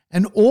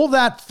 And all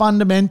that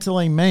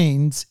fundamentally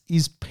means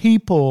is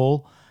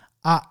people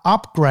are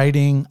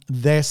upgrading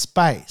their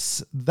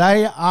space.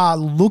 They are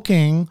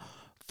looking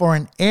for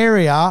an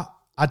area,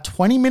 a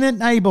 20-minute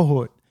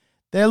neighborhood.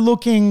 They're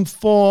looking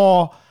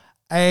for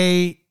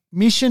a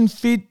mission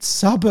fit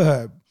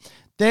suburb.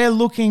 They're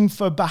looking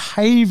for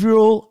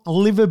behavioral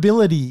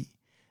livability.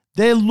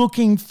 They're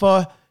looking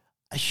for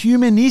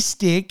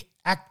humanistic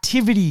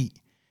activity.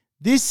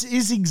 This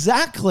is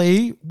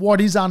exactly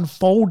what is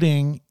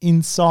unfolding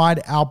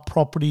inside our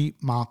property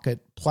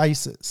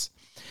marketplaces.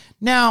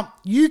 Now,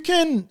 you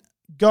can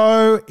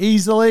go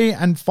easily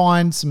and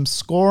find some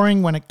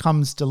scoring when it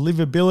comes to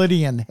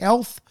livability and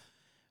health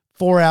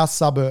for our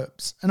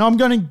suburbs. And I'm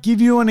going to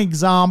give you an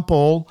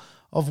example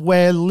of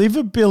where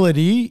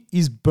livability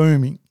is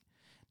booming.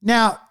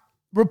 Now,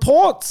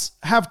 reports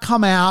have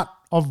come out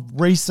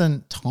of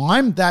recent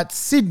time that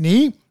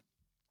Sydney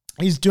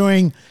is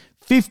doing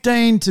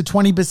 15 to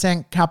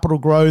 20% capital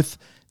growth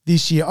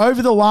this year.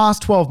 Over the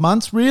last 12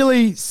 months,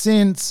 really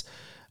since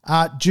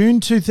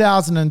June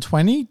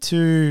 2020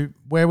 to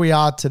where we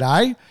are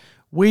today,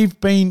 we've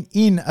been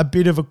in a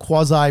bit of a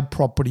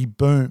quasi-property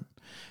boom.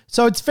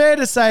 So it's fair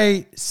to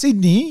say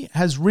Sydney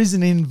has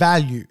risen in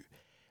value.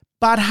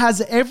 But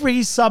has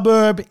every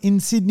suburb in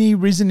Sydney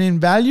risen in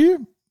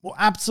value? Well,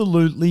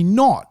 absolutely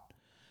not.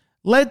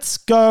 Let's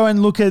go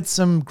and look at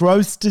some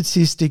growth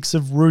statistics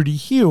of Rooty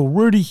Hill.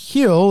 Rooty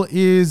Hill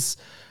is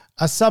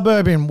a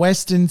suburb in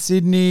Western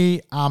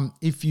Sydney.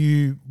 If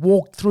you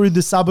walk through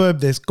the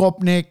suburb, there's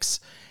Gopniks.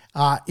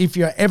 If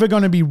you're ever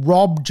going to be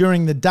robbed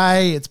during the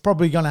day, it's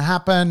probably going to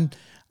happen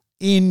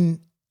in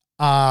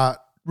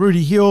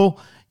Rooty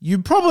Hill. You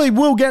probably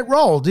will get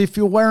rolled if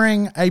you're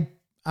wearing a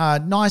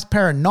nice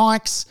pair of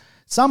Nikes.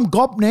 Some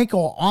Gopnik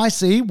or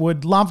Icy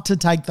would love to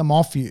take them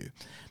off you.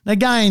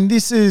 Again,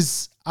 this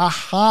is a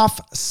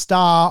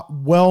half-star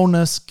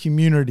wellness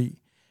community.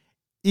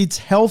 Its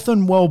health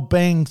and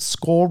well-being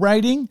score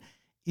rating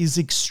is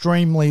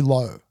extremely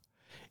low.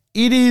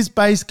 It is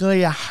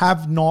basically a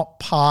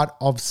have-not part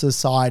of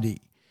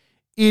society.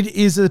 It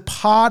is a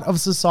part of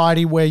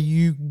society where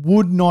you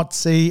would not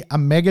see a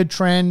mega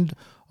trend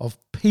of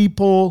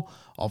people,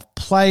 of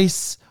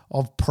place,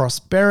 of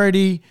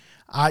prosperity.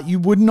 You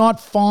would not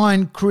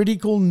find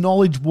critical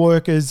knowledge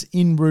workers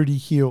in Rooty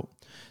Hill.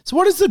 So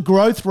what has the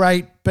growth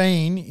rate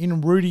been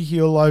in Rooty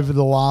Hill over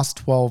the last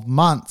 12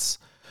 months?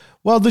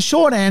 Well, the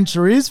short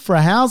answer is for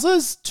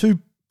houses,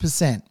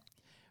 2%.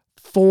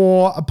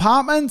 For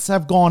apartments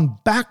have gone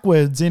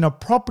backwards in a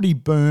property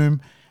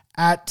boom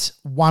at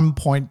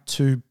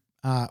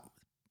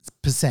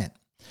 1.2%.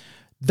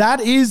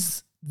 That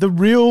is the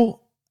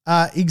real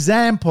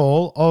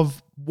example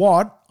of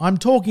what I'm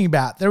talking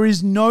about. There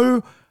is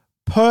no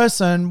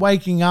person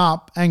waking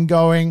up and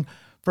going,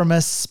 from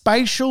a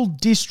spatial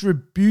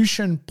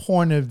distribution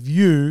point of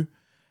view,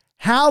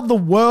 how the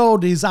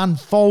world is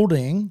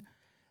unfolding.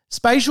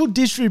 Spatial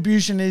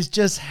distribution is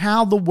just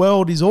how the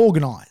world is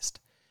organized.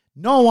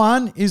 No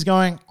one is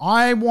going,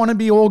 I want to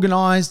be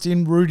organized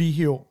in Rooty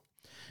Hill.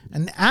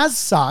 And as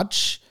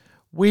such,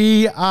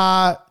 we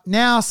are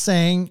now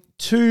seeing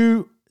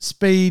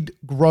two-speed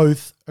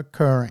growth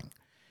occurring.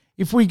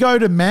 If we go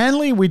to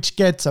Manly, which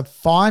gets a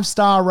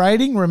 5-star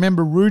rating,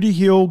 remember Rooty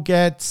Hill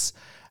gets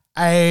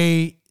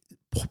a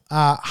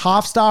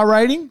half-star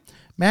rating.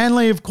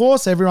 Manly, of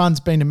course, everyone's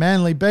been to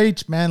Manly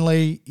Beach.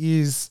 Manly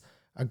is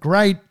a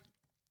great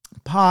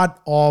part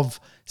of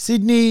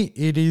Sydney.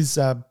 It is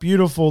a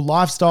beautiful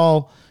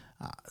lifestyle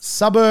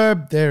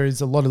suburb. There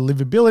is a lot of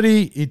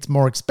livability. It's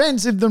more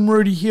expensive than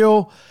Rooty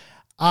Hill.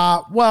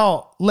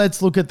 Well,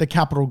 let's look at the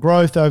capital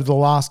growth over the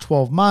last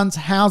 12 months.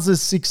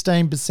 Houses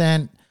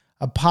 16%,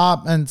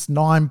 apartments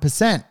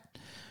 9%.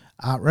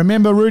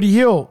 Remember Rooty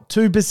Hill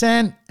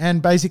 2%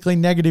 and basically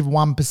negative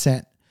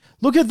 1%.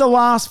 Look at the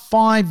last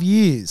 5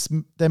 years.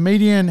 The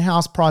median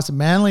house price of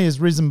Manly has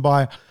risen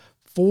by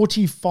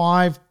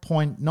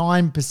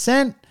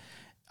 45.9%.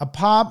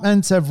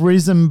 Apartments have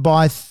risen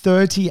by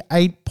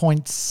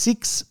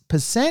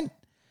 38.6%.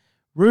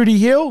 Rooty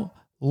Hill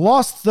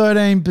lost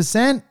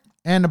 13%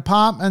 and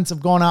apartments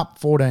have gone up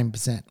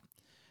 14%.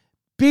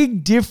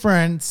 Big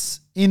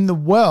difference in the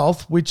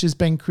wealth which has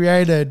been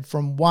created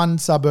from one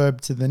suburb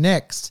to the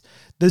next.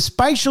 The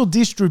spatial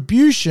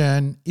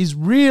distribution is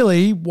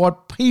really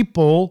what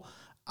people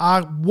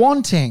are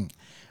wanting.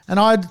 And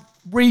I'd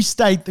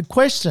restate the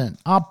question.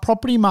 Are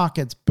property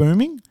markets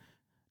booming?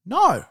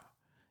 No.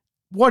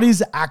 What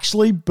is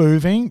actually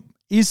booming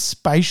is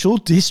spatial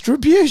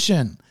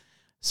distribution.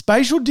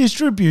 Spatial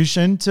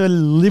distribution to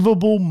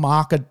livable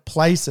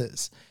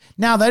marketplaces.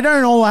 Now, they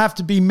don't all have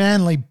to be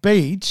Manly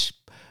Beach.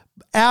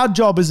 Our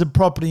job as a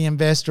property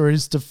investor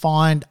is to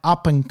find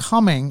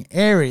up-and-coming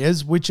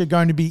areas which are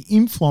going to be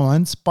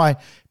influenced by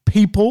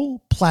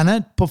people,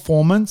 planet,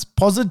 performance,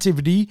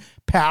 positivity,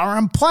 power,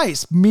 and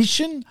place.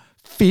 Mission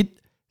fit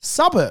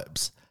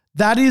suburbs.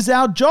 That is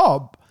our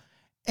job.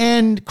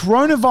 And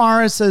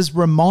coronavirus has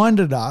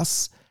reminded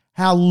us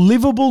how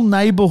livable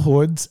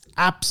neighborhoods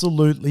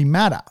absolutely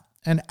matter.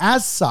 And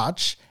as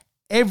such,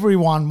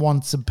 everyone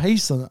wants a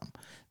piece of them.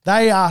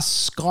 They are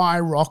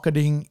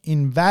skyrocketing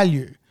in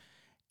value.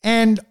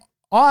 And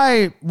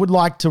I would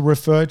like to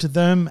refer to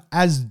them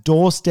as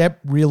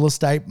doorstep real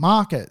estate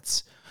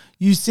markets.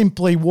 You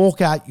simply walk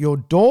out your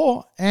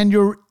door and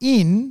you're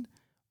in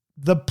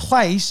the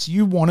place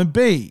you want to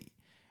be.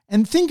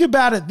 And think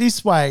about it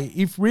this way.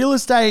 If real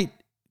estate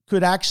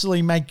could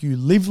actually make you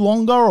live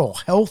longer or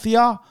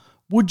healthier,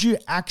 would you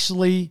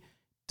actually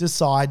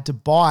decide to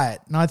buy it?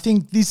 And I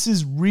think this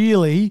is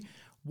really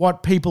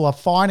what people are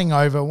fighting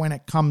over when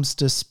it comes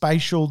to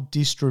spatial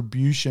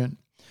distribution.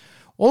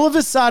 All of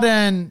a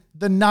sudden,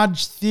 the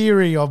nudge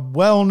theory of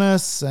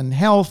wellness and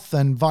health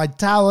and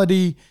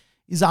vitality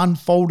is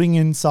unfolding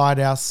inside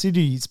our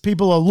cities.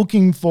 People are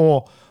looking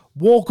for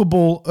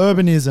walkable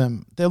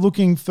urbanism. They're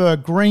looking for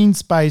green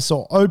space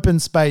or open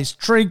space,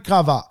 tree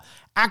cover,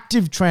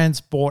 active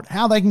transport,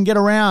 how they can get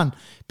around.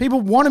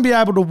 People want to be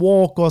able to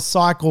walk or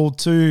cycle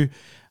to,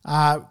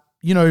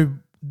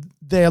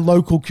 their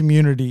local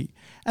community.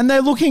 And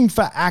they're looking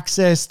for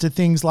access to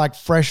things like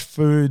fresh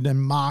food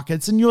and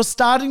markets. And you're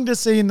starting to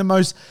see in the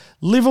most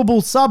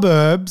livable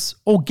suburbs,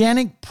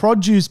 organic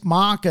produce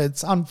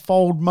markets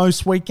unfold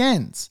most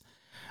weekends.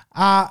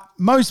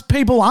 Most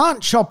people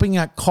aren't shopping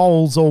at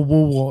Coles or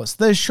Woolworths.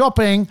 They're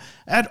shopping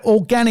at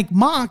organic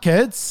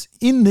markets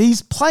in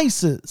these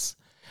places.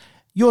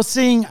 You're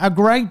seeing a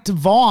great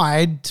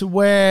divide to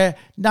where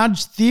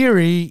nudge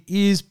theory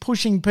is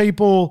pushing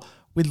people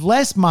with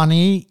less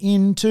money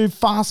into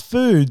fast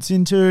foods,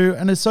 into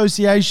an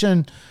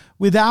association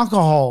with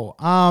alcohol,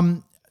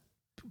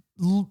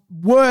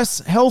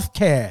 worse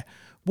healthcare,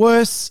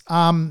 worse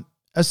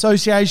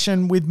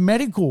association with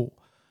medical.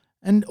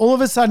 And all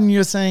of a sudden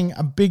you're seeing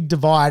a big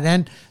divide.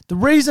 And the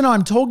reason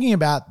I'm talking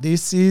about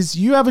this is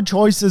you have a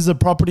choice as a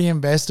property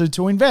investor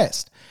to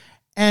invest.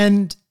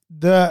 And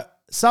the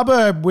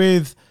suburb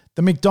with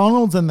the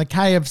McDonald's and the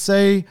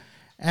KFC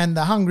and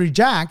the Hungry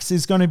Jacks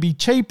is going to be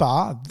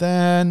cheaper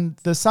than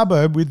the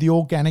suburb with the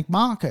organic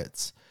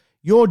markets.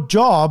 Your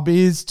job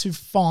is to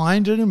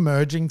find an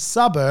emerging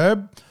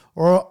suburb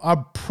or a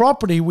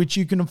property which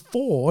you can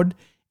afford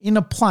in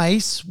a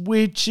place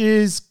which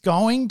is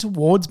going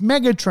towards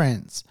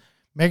megatrends.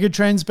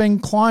 Megatrends being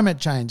climate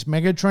change,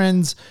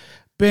 megatrends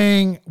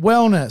being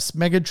wellness,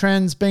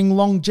 megatrends being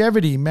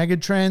longevity,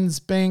 megatrends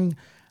being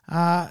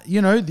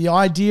the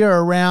idea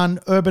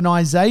around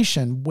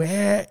urbanization.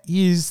 Where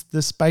is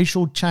the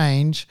spatial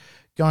change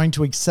going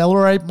to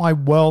accelerate my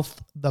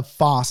wealth the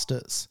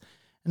fastest?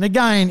 And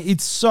again,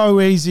 it's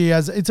so easy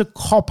as it's a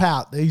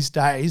cop-out these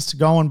days to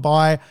go and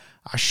buy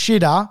a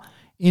shitter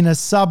in a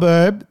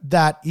suburb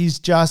that is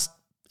just,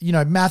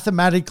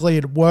 mathematically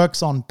it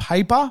works on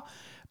paper,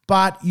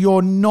 but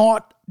you're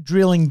not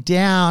drilling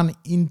down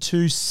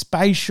into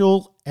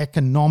spatial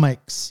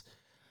economics.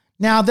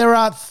 Now, there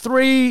are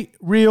three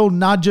real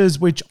nudges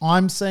which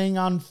I'm seeing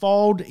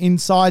unfold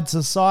inside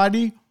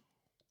society.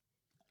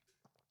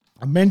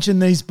 I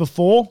mentioned these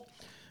before.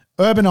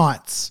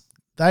 Urbanites.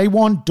 They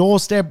want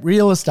doorstep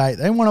real estate.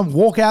 They want to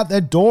walk out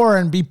their door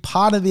and be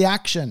part of the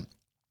action.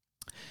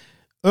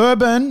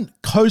 Urban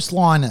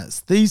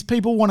coastliners. These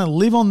people want to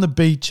live on the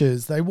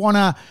beaches. They want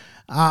to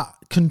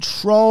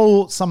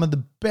control some of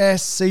the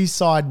best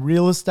seaside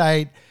real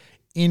estate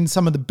in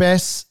some of the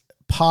best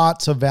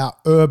parts of our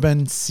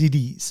urban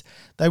cities.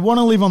 They want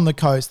to live on the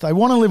coast. They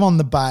want to live on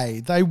the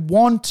bay. They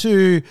want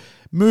to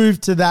move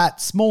to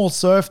that small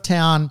surf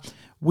town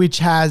which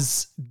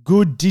has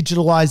good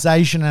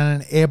digitalization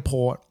and an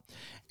airport.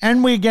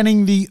 And we're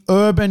getting the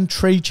urban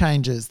tree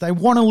changes. They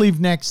want to live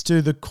next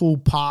to the cool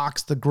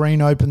parks, the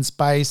green open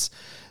space,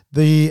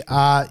 the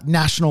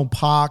national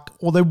park,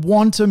 or they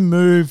want to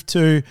move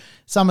to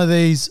some of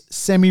these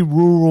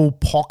semi-rural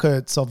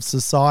pockets of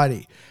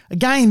society.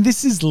 Again,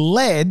 this is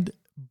led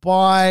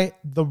by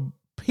the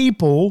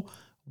people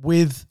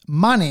with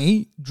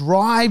money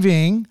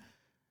driving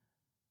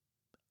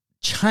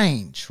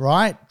change,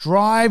 right?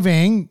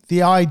 Driving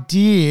the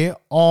idea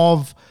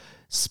of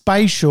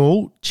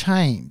spatial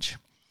change.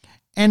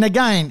 And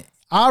again,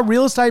 are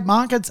real estate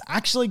markets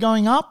actually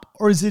going up,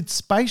 or is it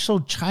spatial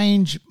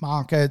change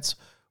markets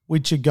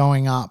which are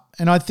going up?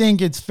 And I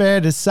think it's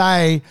fair to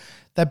say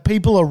that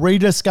people are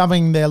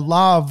rediscovering their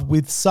love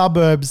with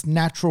suburbs'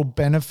 natural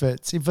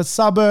benefits. If a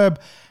suburb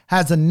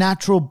has a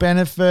natural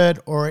benefit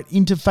or it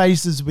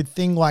interfaces with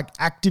things like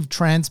active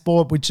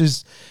transport, which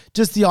is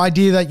just the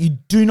idea that you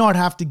do not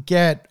have to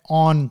get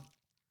on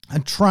a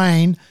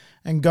train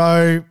and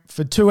go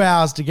for 2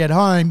 hours to get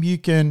home, you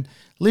can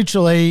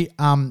literally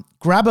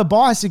grab a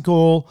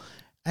bicycle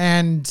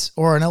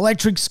or an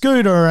electric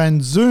scooter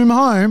and zoom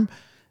home.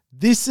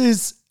 This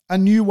is a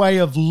new way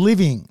of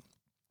living.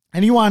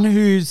 Anyone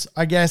who's,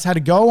 I guess, had to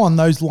go on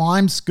those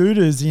Lime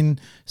scooters in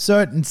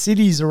certain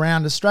cities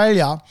around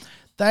Australia,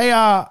 they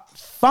are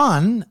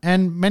fun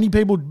and many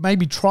people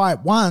maybe try it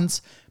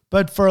once,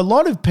 but for a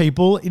lot of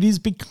people, it is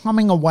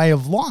becoming a way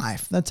of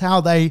life. That's how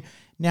they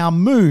now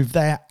move.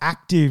 They are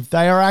active.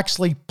 They are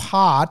actually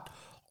part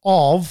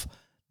of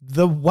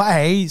the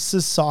way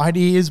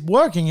society is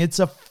working. It's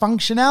a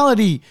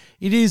functionality.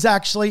 It is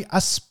actually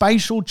a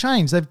spatial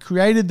change. They've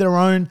created their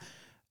own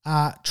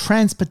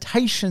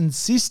transportation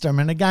system.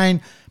 And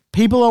again,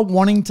 people are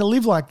wanting to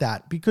live like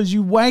that because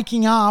you're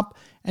waking up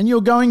and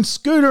you're going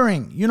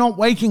scootering. You're not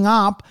waking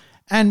up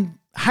and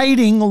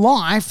hating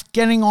life,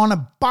 getting on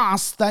a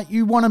bus that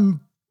you want to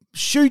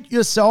shoot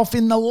yourself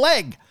in the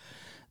leg.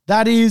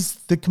 That is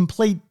the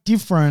complete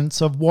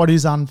difference of what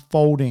is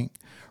unfolding.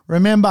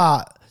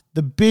 Remember,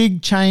 the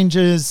big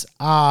changes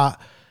are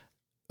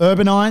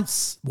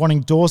urbanites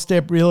wanting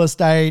doorstep real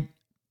estate,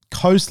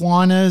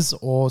 coastliners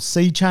or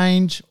sea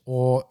change,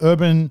 or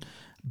urban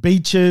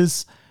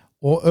beaches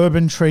or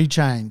urban tree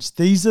change.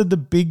 These are the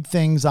big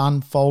things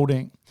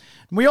unfolding.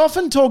 We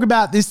often talk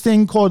about this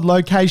thing called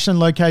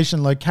location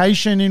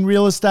in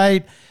real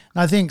estate.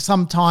 And I think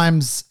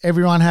sometimes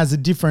everyone has a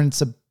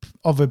difference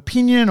of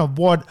opinion of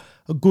what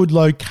a good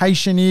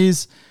location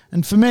is.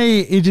 And for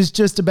me, it is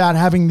just about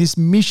having this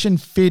mission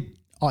fit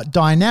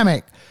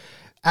dynamic,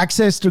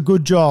 access to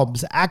good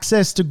jobs,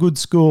 access to good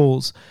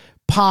schools,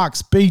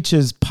 parks,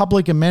 beaches,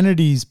 public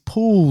amenities,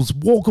 pools,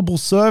 walkable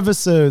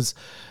services,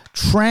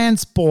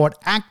 transport,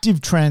 active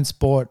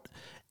transport,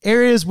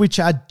 areas which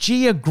are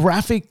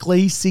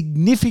geographically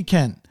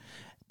significant,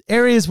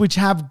 areas which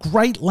have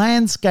great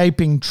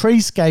landscaping,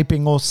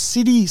 treescaping or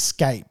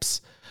cityscapes,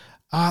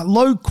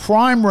 low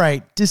crime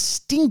rate,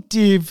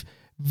 distinctive,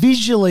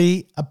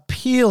 visually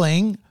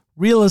appealing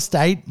real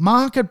estate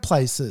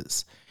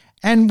marketplaces,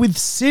 and with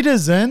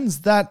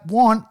citizens that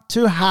want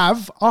to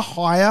have a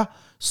higher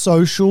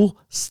social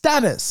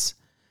status.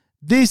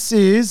 This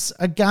is,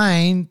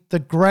 again, the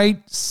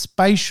great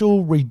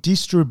spatial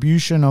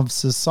redistribution of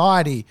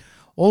society.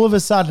 All of a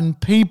sudden,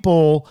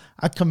 people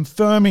are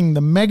confirming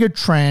the mega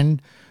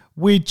trend,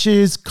 which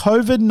is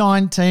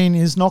COVID-19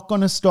 is not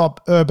going to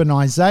stop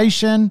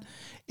urbanization.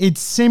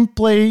 It's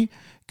simply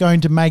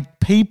going to make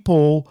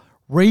people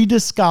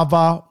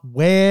rediscover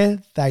where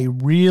they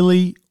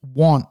really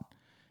want.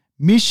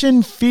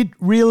 Mission Fit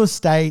Real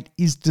Estate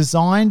is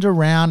designed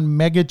around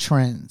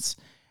megatrends.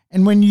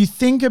 And when you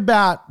think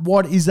about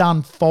what is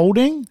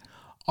unfolding,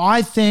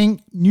 I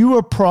think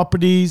newer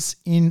properties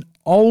in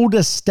old,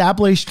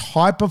 established,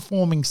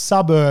 high-performing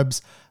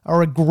suburbs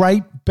are a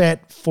great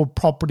bet for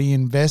property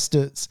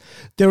investors.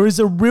 There is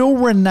a real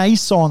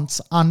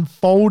renaissance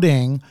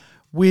unfolding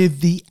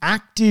with the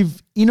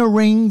active inner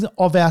ring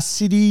of our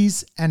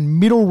cities and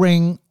middle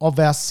ring of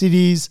our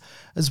cities,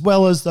 as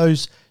well as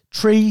those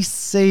tree,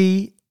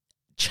 sea,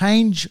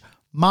 change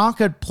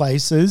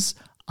marketplaces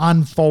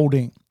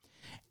unfolding.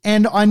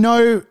 And I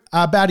know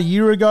about a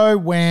year ago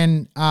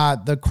when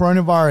the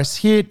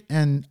coronavirus hit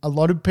and a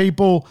lot of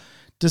people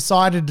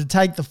decided to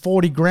take the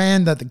 40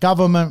 grand that the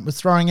government was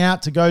throwing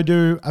out to go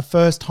do a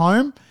first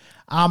home.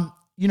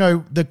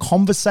 The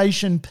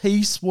conversation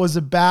piece was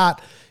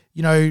about,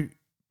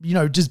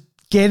 just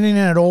getting in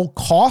at all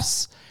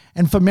costs.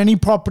 And for many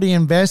property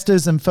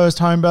investors and first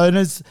home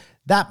owners,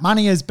 that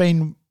money has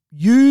been,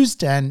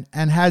 used and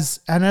has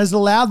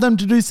allowed them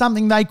to do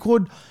something they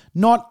could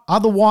not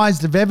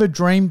otherwise have ever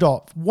dreamed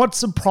of. What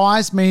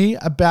surprised me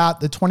about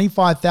the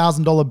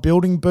 $25,000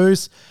 building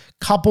boost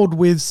coupled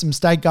with some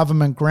state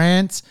government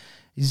grants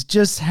is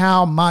just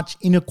how much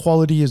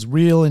inequality is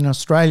real in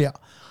Australia.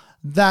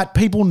 That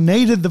people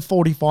needed the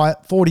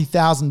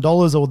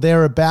 $40,000 or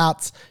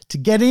thereabouts to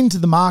get into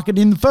the market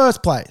in the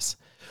first place.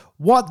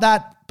 What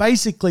that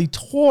basically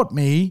taught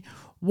me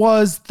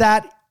was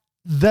that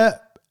the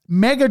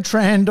mega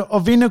trend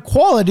of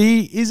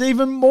inequality is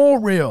even more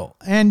real.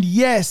 And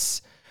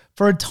yes,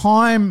 for a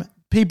time,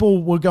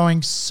 people were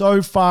going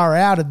so far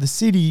out of the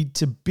city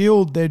to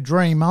build their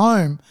dream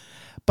home.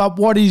 But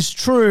what is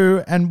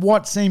true and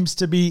what seems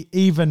to be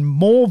even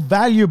more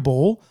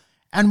valuable,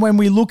 and when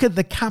we look at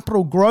the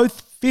capital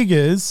growth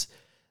figures,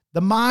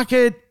 the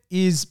market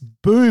is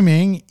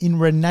booming in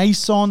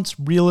Renaissance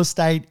real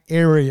estate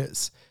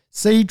areas.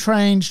 Sea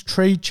Change,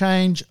 Tree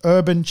Change,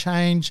 Urban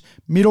Change,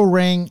 Middle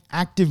Ring,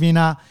 Active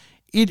Inner.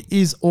 It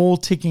is all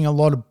ticking a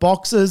lot of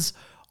boxes.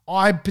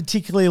 I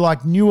particularly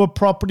like newer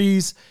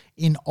properties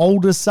in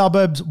older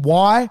suburbs.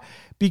 Why?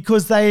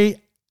 Because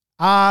they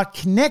are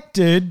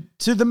connected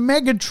to the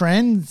mega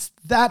trends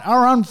that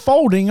are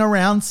unfolding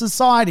around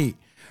society.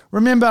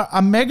 Remember,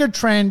 a mega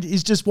trend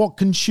is just what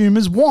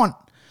consumers want.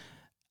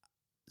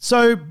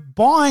 So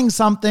buying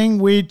something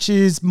which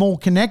is more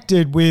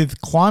connected with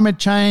climate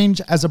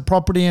change as a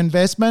property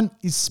investment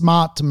is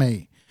smart to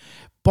me.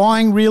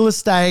 Buying real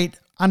estate,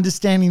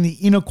 understanding the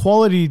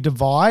inequality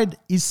divide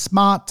is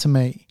smart to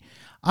me.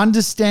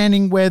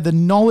 Understanding where the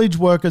knowledge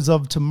workers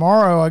of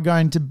tomorrow are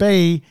going to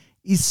be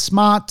is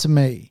smart to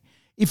me.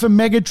 If a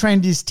mega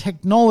trend is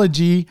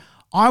technology,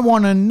 I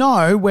want to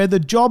know where the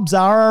jobs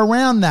are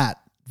around that.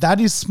 That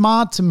is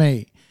smart to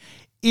me.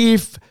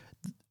 If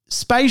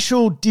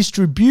spatial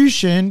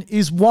distribution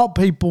is what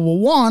people will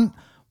want,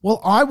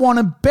 well, I want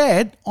to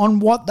bet on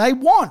what they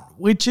want,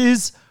 which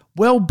is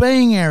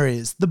well-being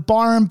areas, the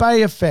Byron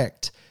Bay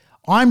effect.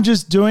 I'm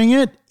just doing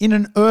it in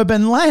an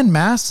urban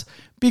landmass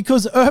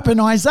because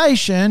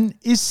urbanization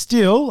is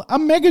still a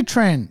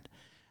megatrend.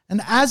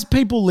 And as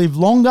people live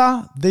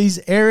longer, these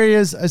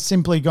areas are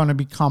simply going to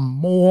become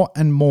more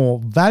and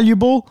more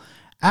valuable.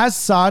 As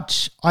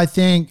such, I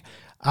think,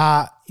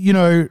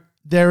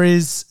 there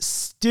is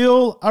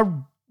still a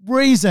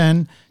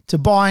reason to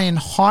buy in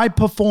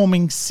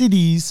high-performing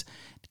cities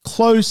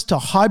close to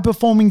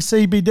high-performing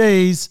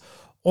CBDs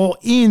or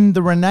in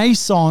the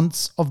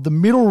renaissance of the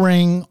middle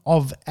ring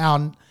of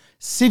our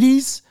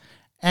cities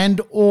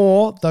and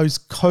or those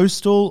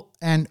coastal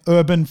and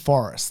urban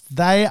forests.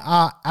 They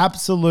are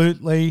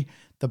absolutely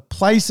the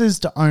places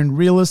to own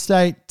real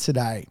estate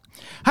today.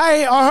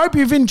 Hey, I hope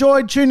you've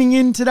enjoyed tuning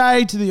in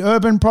today to the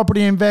Urban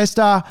Property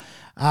Investor.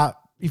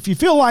 If you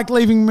feel like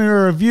leaving me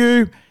a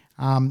review,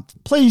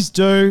 please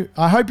do.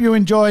 I hope you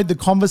enjoyed the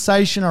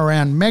conversation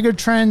around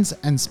megatrends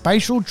and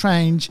spatial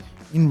change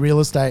in real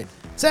estate.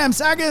 Sam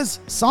Saggers,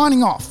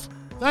 signing off.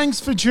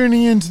 Thanks for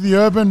tuning in to the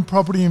Urban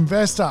Property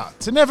Investor.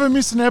 To never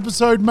miss an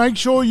episode, make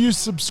sure you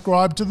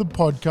subscribe to the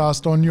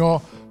podcast on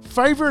your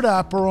favorite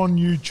app or on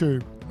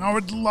YouTube. And I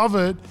would love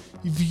it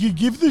if you could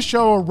give the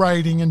show a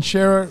rating and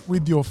share it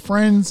with your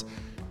friends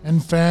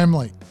and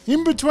family.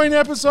 In between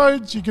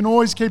episodes, you can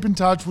always keep in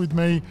touch with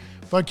me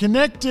by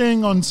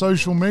connecting on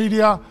social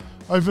media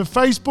over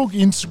Facebook,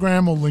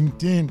 Instagram, or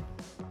LinkedIn.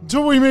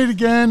 Until we meet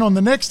again on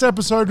the next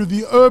episode of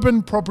the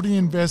Urban Property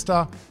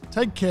Investor,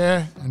 take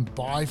care and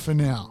bye for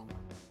now.